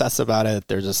 They're obsessed about it.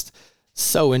 They're just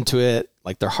so into it,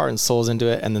 like their heart and soul's into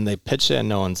it. And then they pitch it and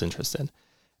no one's interested.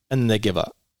 And then they give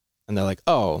up. And they're like,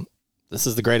 oh, this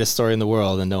is the greatest story in the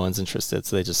world and no one's interested.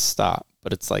 So they just stop.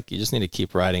 But it's like, you just need to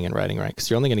keep writing and writing, right? Because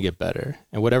you're only going to get better.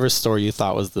 And whatever story you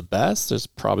thought was the best, there's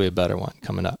probably a better one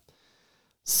coming up.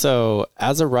 So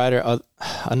as a writer,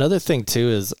 another thing too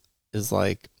is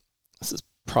like, this is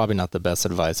probably not the best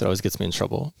advice. It always gets me in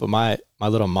trouble. But my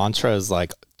little mantra is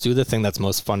like, do the thing that's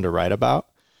most fun to write about,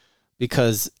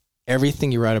 because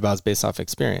everything you write about is based off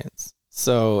experience.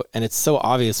 So, and it's so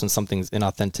obvious when something's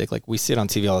inauthentic. Like we see it on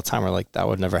TV all the time. We're like, that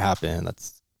would never happen.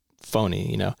 That's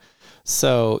phony,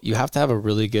 So you have to have a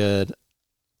really good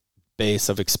base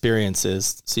of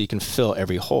experiences so you can fill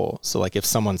every hole. So like if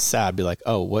someone's sad, be like,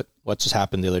 oh, what just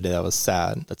happened the other day that was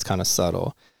sad? That's kind of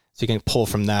subtle. So you can pull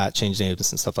from that, change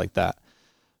names and stuff like that.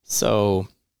 So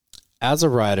as a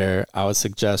writer, I would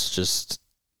suggest just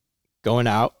going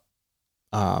out,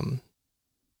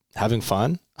 having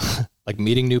fun, like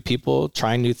meeting new people,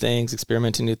 trying new things,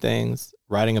 experimenting new things,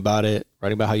 writing about it,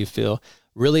 writing about how you feel,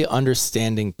 really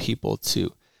understanding people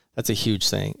too. That's a huge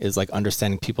thing, is like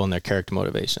understanding people and their character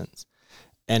motivations.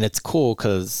 And it's cool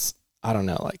because, I don't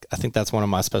know, like I think that's one of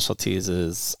my specialties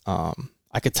is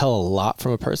I could tell a lot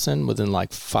from a person within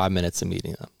like 5 minutes of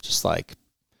meeting them. Just like,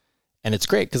 and it's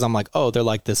great because I'm like, oh, they're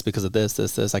like this because of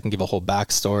this. I can give a whole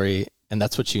backstory. And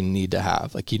that's what you need to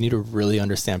have. Like, you need to really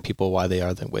understand people, why they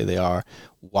are the way they are,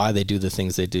 why they do the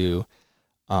things they do.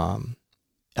 I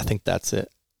think that's it.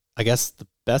 I guess the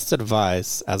best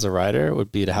advice as a writer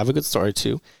would be to have a good story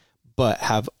too, but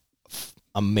have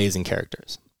amazing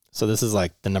characters. So this is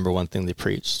like the number one thing they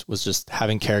preached, was just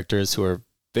having characters who are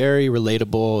very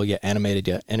relatable, yet animated,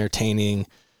 yet entertaining,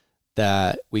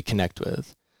 that we connect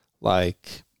with.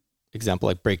 Like, example,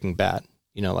 like Breaking Bad,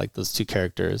 you know, like those two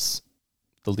characters,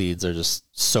 the leads are just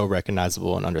so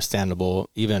recognizable and understandable.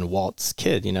 Even Walt's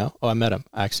kid, you know, I met him.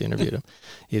 I actually interviewed him.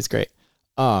 He's great.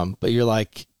 But you're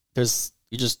like, you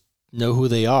just know who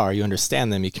they are. You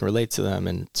understand them. You can relate to them,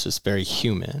 and it's just very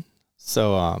human.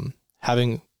 So,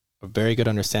 having a very good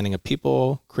understanding of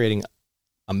people, creating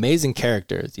amazing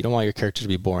characters. You don't want your character to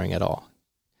be boring at all.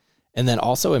 And then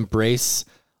also embrace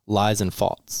lies and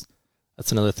faults.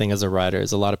 That's another thing as a writer,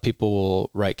 is a lot of people will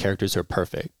write characters who are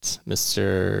perfect,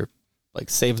 Mr. like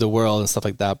save the world and stuff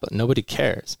like that, but nobody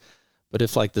cares. But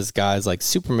if like this guy's like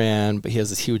Superman, but he has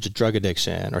this huge drug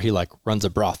addiction, or he like runs a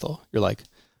brothel, you're like,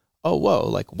 oh, whoa,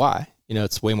 like why? You know,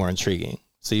 it's way more intriguing.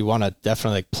 So you want to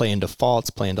definitely like play into faults,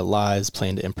 play into lies, play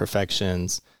into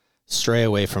imperfections, stray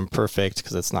away from perfect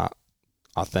because it's not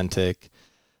authentic.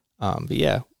 But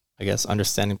yeah, I guess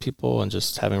understanding people and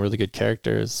just having really good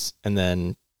characters, and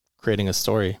then creating a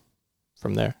story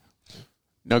from there.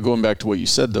 Now, going back to what you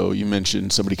said, though, you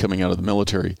mentioned somebody coming out of the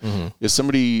military. Mm-hmm. Is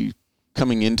somebody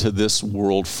coming into this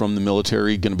world from the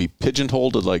military going to be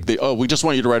pigeonholed to like, we just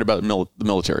want you to write about the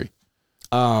military?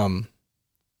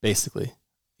 Basically,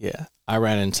 yeah. I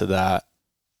ran into that.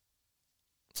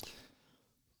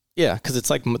 Yeah, because it's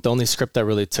like the only script that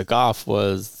really took off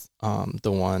was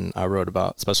the one I wrote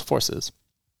about Special Forces.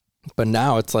 But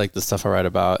now it's like the stuff I write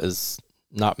about is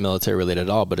not military related at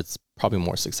all, but it's probably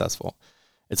more successful.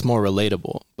 It's more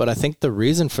relatable. But I think the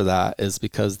reason for that is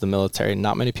because the military,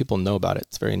 not many people know about it.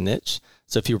 It's very niche.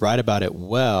 So if you write about it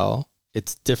well,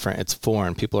 it's different. It's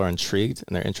foreign. People are intrigued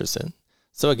and they're interested.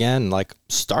 So again, like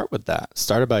start with that.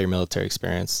 Start about your military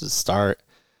experiences. Start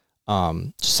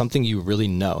just something you really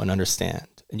know and understand.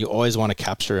 And you always want to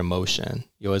capture emotion.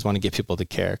 You always want to get people to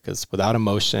care, because without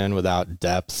emotion, without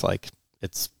depth, like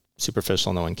it's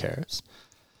superficial. No one cares.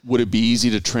 Would it be easy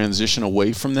to transition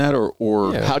away from that,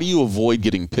 or Yeah. how do you avoid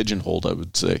getting pigeonholed, I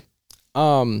would say?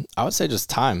 I would say just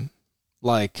time.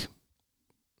 Like,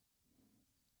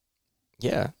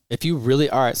 yeah, if you really,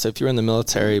 all right, so if you're in the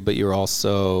military, but you're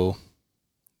also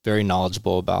very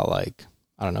knowledgeable about like,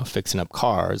 I don't know, fixing up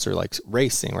cars or like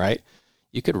racing, right?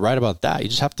 You could write about that. You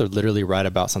just have to literally write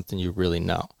about something you really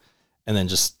know, and then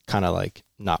just kind of like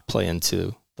not play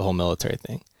into the whole military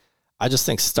thing. I just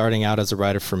think starting out as a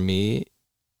writer for me,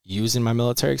 using my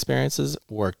military experiences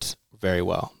worked very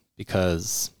well,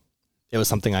 because it was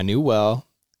something I knew well,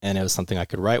 and it was something I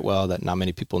could write well that not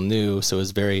many people knew. So it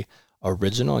was very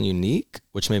original and unique,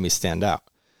 which made me stand out.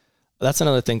 That's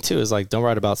another thing too, is like, don't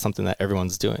write about something that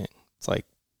everyone's doing. It's like,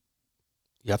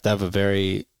 you have to have a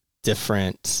very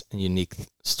different and unique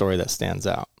story that stands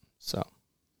out. So,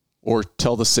 or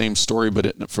tell the same story,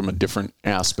 but from a different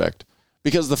aspect.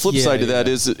 Because the flip side of that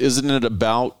is, isn't it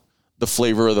about the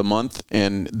flavor of the month,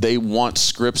 and they want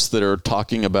scripts that are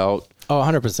talking about? Oh,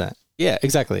 100%. Yeah,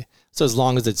 exactly. So as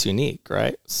long as it's unique,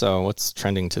 right? So what's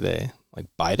trending today? Like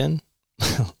Biden,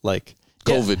 like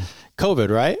COVID,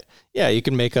 right? Yeah. You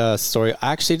can make a story.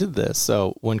 I actually did this.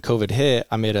 So when COVID hit,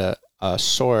 I made a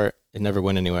short. It never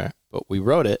went anywhere, but we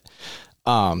wrote it.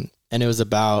 And it was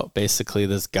about basically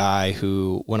this guy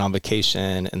who went on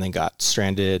vacation and then got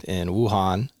stranded in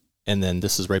Wuhan. And then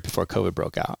this is right before COVID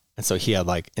broke out. And so he had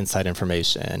like inside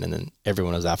information, and then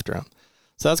everyone was after him.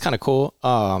 So that's kind of cool.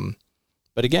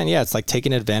 But again, yeah, it's like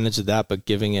taking advantage of that, but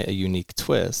giving it a unique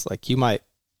twist. Like you might,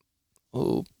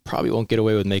 probably won't get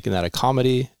away with making that a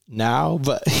comedy now,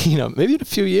 but you know, maybe in a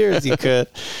few years you could.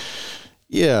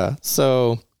 Yeah.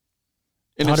 So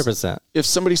 100%. If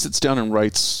somebody sits down and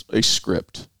writes a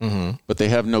script, but they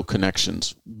have no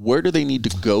connections, where do they need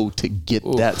to go to get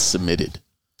that submitted?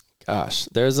 Gosh,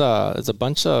 there's a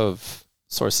bunch of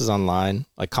sources online,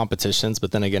 like competitions,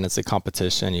 but then again, it's a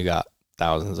competition. You got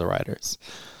thousands of writers.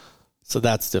 So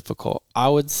that's difficult. I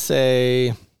would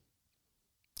say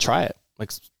try it,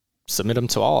 like submit them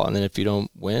to all. And then if you don't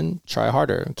win, try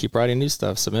harder, keep writing new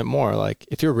stuff, submit more. Like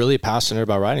if you're really passionate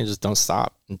about writing, just don't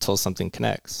stop until something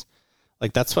connects.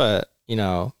 Like that's what, you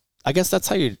know, I guess that's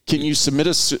how you can you submit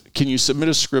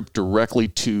a script directly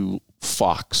to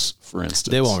Fox, for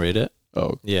instance? They won't read it.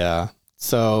 Oh, yeah.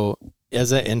 So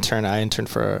as an intern, I interned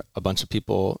for a bunch of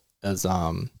people as,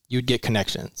 you'd get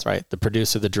connections, right? The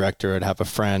producer, the director would have a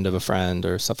friend of a friend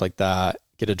or stuff like that,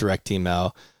 get a direct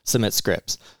email, submit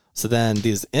scripts. So then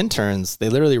these interns, they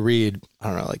literally read, I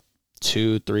don't know, like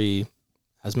 2, 3,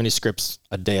 as many scripts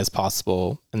a day as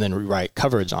possible, and then rewrite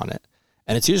coverage on it.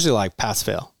 And it's usually like pass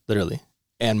fail, literally.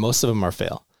 And most of them are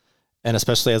fail. And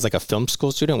especially as like a film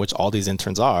school student, which all these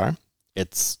interns are,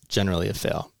 it's generally a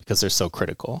fail because they're so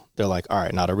critical. They're like, all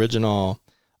right, not original,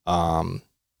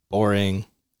 boring,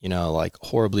 you know, like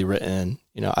horribly written.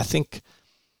 You know, I think,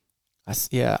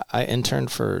 I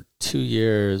interned for 2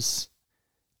 years.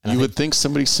 You would think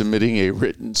somebody submitting a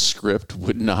written script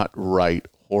would not write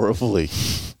horribly,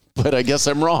 but I guess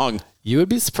I'm wrong. You would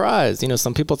be surprised. You know,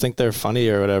 some people think they're funny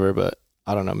or whatever, but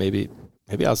I don't know, maybe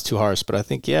I was too harsh, but I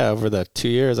think, over the 2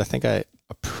 years, I think I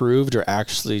approved or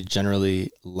actually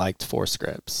generally liked 4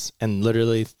 scripts, and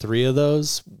literally 3 of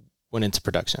those went into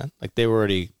production. Like they were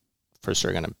already for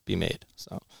sure going to be made.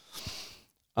 So,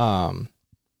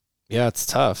 it's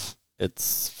tough.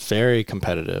 It's very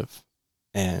competitive,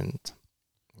 and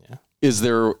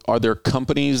are there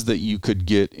companies that you could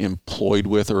get employed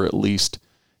with, or at least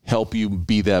help you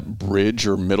be that bridge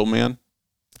or middleman?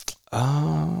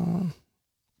 I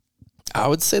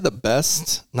would say the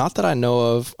best, not that I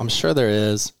know of, I'm sure there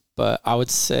is, but I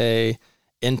would say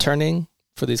interning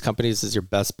for these companies is your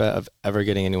best bet of ever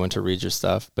getting anyone to read your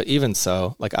stuff. But even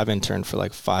so, like I've interned for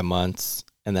like 5 months,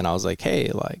 and then I was like, hey,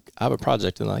 like I have a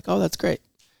project, and they're like, oh, that's great.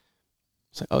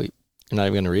 It's like, oh, you're not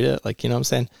even going to read it? Like, you know what I'm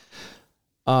saying?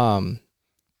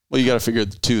 Well, you got to figure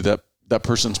too that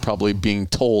person's probably being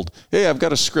told, hey, I've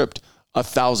got a script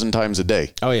 1,000 times a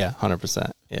day. Oh yeah,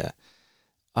 100%.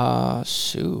 Yeah.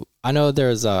 Shoot. I know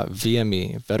there's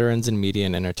VME, Veterans in Media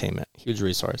and Entertainment, huge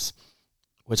resource,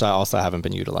 which I also haven't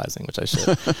been utilizing, which I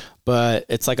should. But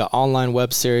it's like an online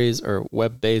web series or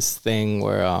web-based thing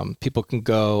where people can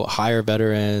go hire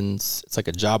veterans. It's like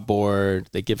a job board.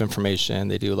 They give information.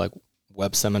 They do like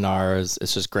web seminars.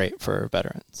 It's just great for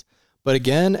veterans. But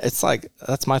again, it's like,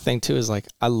 that's my thing too, is like,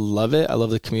 I love it. I love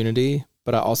the community,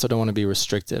 but I also don't want to be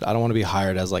restricted. I don't want to be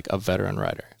hired as like a veteran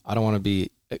writer. I don't want to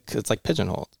be, it's like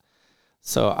pigeonholed.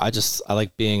 So I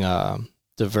like being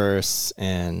diverse,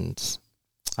 and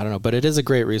I don't know, but it is a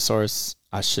great resource.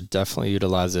 I should definitely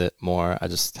utilize it more. I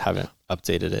just haven't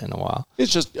updated it in a while.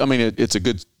 It's just, I mean, it's a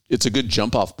good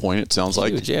jump off point. It sounds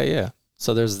huge, like. Yeah.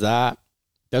 So there's that.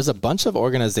 There's a bunch of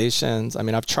organizations. I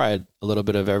mean, I've tried a little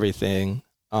bit of everything.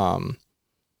 But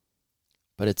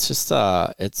it's just,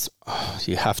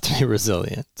 you have to be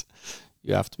resilient.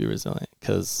 You have to be resilient,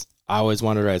 because I always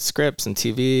wanted to write scripts and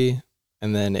TV.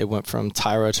 And then it went from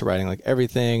Tyra to writing like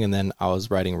everything. And then I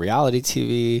was writing reality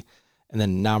TV. And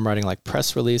then now I'm writing like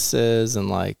press releases and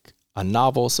like a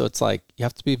novel. So it's like, you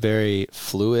have to be very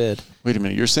fluid. Wait a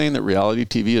minute. You're saying that reality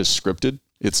TV is scripted?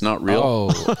 It's not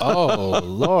real? Oh,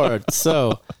 Lord.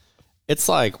 So it's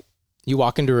like, you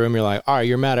walk into a room, you're like, all right,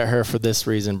 you're mad at her for this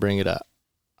reason, bring it up.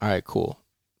 All right, cool.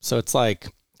 So it's like,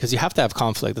 because you have to have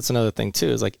conflict. That's another thing too,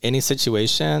 is like any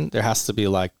situation, there has to be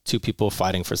like 2 people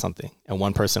fighting for something and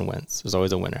one person wins. There's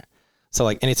always a winner. So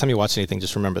like anytime you watch anything,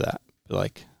 just remember that.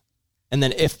 Like, and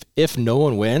then if no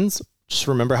one wins, just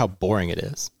remember how boring it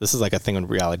is. This is like a thing on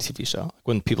reality TV show. Like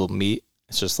when people meet,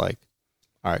 it's just like,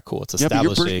 all right, cool. It's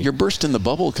establishing. Yeah, but you're bursting the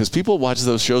bubble, because people watch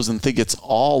those shows and think it's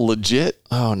all legit.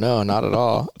 Oh no, not at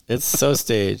all. It's so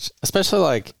staged. Especially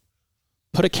like,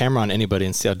 put a camera on anybody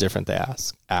and see how different they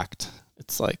act.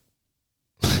 It's like,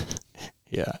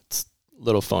 it's a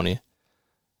little phony.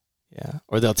 Yeah.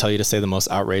 Or they'll tell you to say the most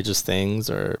outrageous things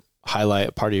or highlight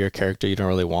a part of your character you don't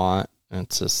really want. And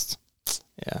it's just,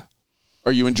 yeah.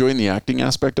 Are you enjoying the acting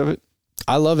aspect of it?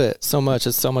 I love it so much.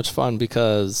 It's so much fun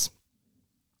because,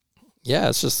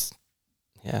 it's just,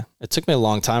 it took me a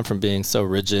long time from being so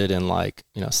rigid and like,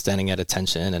 you know, standing at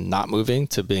attention and not moving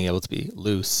to being able to be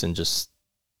loose and just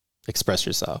express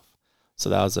yourself. So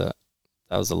that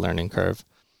was a learning curve.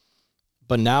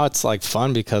 But now it's like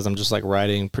fun because I'm just like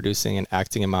writing, producing, and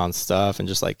acting in my own stuff. And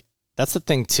just like, that's the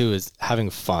thing too, is having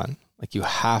fun. Like you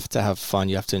have to have fun.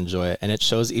 You have to enjoy it. And it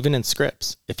shows even in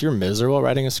scripts. If you're miserable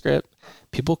writing a script,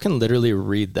 people can literally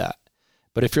read that.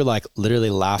 But if you're like literally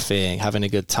laughing, having a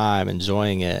good time,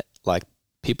 enjoying it, like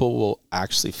people will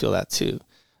actually feel that too.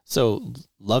 So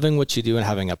loving what you do and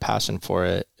having a passion for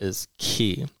it is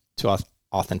key to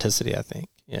authenticity, I think.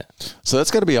 Yeah. So that's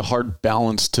got to be a hard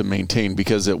balance to maintain,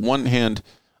 because at one hand,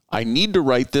 I need to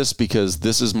write this because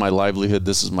this is my livelihood.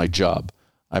 This is my job.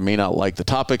 I may not like the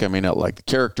topic. I may not like the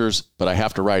characters, but I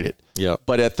have to write it. Yeah.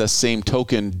 But at the same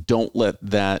token, don't let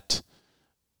that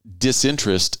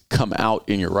disinterest come out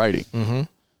in your writing. Mm-hmm.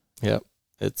 Yep.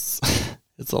 It's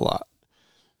a lot.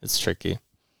 It's tricky.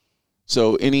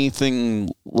 So anything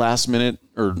last minute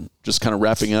or just kind of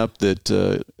wrapping up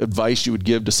that advice you would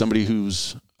give to somebody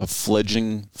who's a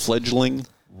fledgling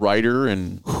writer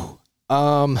and...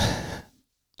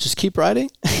 Just keep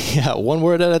writing. Yeah. One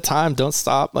word at a time. Don't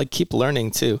stop. Like keep learning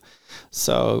too.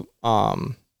 So,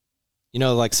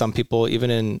 like some people, even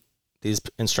in these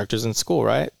instructors in school,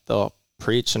 right? They'll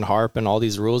preach and harp and all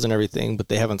these rules and everything, but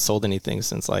they haven't sold anything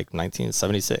since like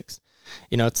 1976.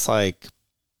 It's like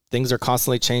things are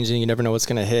constantly changing. You never know what's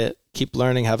going to hit. Keep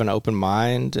learning, have an open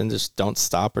mind, and just don't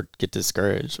stop or get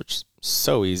discouraged, which is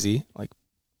so easy. Like,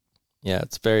 yeah,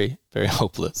 it's very, very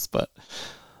hopeless, but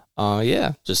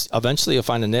just eventually you'll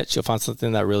find a niche. You'll find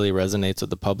something that really resonates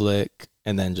with the public,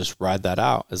 and then just ride that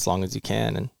out as long as you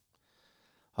can. And,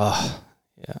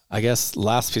 I guess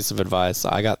last piece of advice,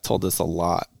 I got told this a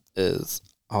lot, is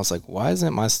I was like, why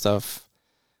isn't my stuff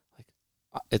like,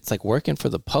 it's like working for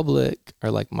the public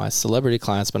or like my celebrity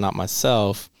clients, but not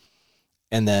myself.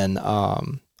 And then,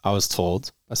 I was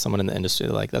told by someone in the industry,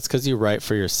 like, that's because you write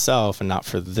for yourself and not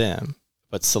for them,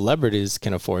 but celebrities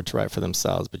can afford to write for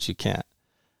themselves, but you can't.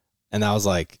 And that was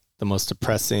like the most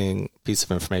depressing piece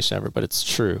of information ever, but it's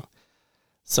true.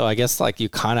 So I guess like you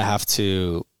kind of have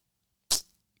to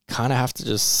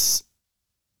just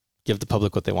give the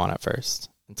public what they want at first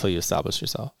until you establish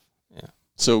yourself. Yeah.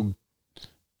 So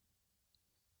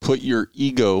put your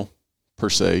ego per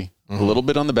se, a little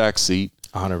bit on the back seat,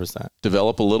 100%.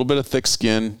 Develop a little bit of thick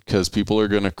skin because people are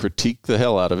going to critique the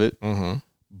hell out of it,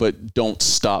 but don't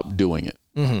stop doing it.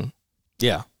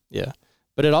 Yeah. Yeah.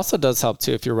 But it also does help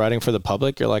too. If you're writing for the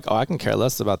public, you're like, oh, I can care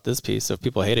less about this piece. So if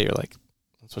people hate it, you're like,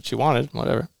 that's what you wanted,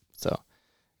 whatever. So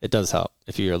it does help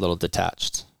if you're a little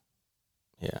detached.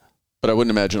 Yeah. But I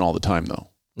wouldn't imagine all the time though.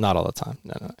 Not all the time.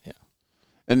 No. Yeah.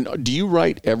 And do you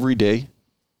write every day?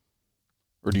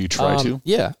 Or do you try to?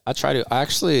 Yeah, I try to. I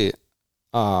actually,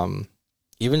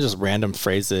 even just random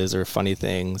phrases or funny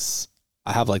things,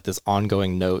 I have like this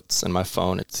ongoing notes in my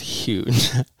phone. It's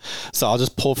huge. So I'll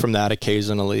just pull from that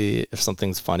occasionally if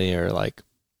something's funny or like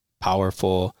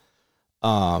powerful.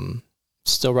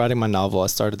 Still writing my novel. I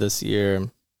started this year,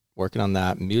 working on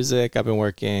that. Music, I've been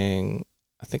working,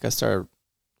 I think I started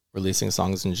releasing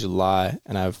songs in July,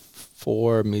 and I have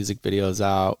 4 music videos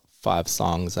out, 5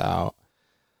 songs out.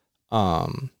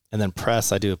 And then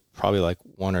press, I do probably like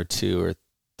 1 or 2 or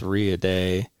 3 a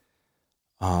day.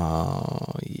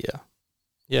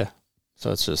 Yeah.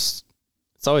 So it's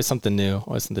always something new,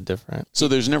 always something different. So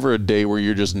there's never a day where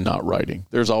you're just not writing.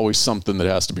 There's always something that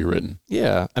has to be written.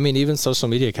 Yeah. I mean, even social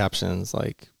media captions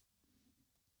like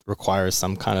requires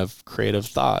some kind of creative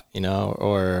thought,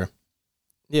 or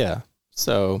yeah.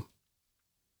 So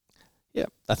yeah,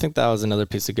 I think that was another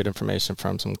piece of good information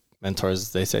from some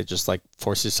mentors. They say just like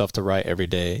force yourself to write every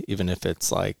day, even if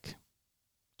it's like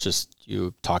just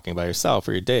you talking about yourself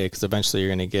or your day, because eventually you're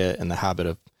going to get in the habit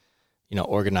of,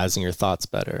 organizing your thoughts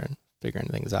better and figuring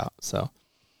things out. So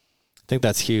I think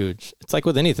that's huge. It's like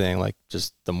with anything, like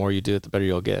just the more you do it, the better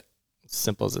you'll get. As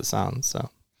simple as it sounds. So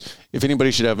if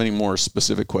anybody should have any more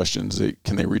specific questions,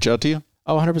 can they reach out to you?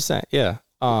 Oh, 100%. Yeah.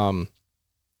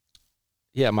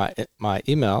 Yeah, my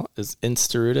email is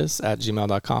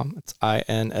instarutis@gmail.com. It's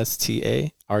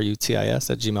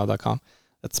INSTARUTIS@gmail.com.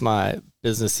 That's my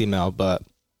business email, but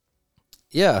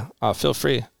yeah, feel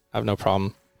free. I have no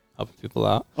problem helping people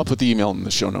out. I'll put the email in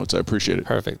the show notes. I appreciate it.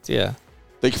 Perfect. Yeah.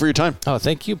 Thank you for your time. Oh,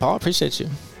 thank you, Paul. Appreciate you.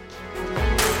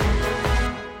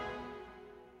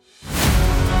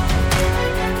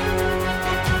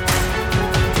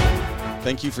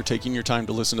 Thank you for taking your time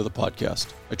to listen to the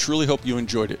podcast. I truly hope you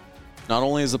enjoyed it. Not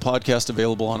only is the podcast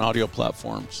available on audio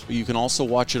platforms, but you can also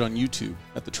watch it on YouTube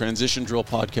at the Transition Drill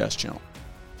Podcast channel.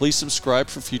 Please subscribe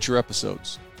for future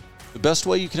episodes. The best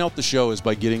way you can help the show is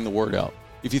by getting the word out.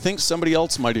 If you think somebody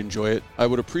else might enjoy it, I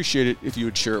would appreciate it if you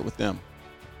would share it with them.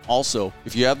 Also,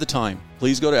 if you have the time,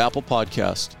 please go to Apple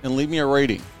Podcast and leave me a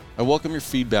rating. I welcome your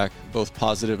feedback, both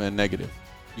positive and negative.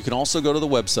 You can also go to the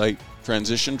website,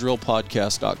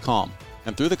 transitiondrillpodcast.com,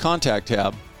 and through the contact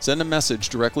tab, send a message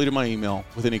directly to my email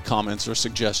with any comments or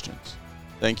suggestions.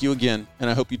 Thank you again, and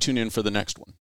I hope you tune in for the next one.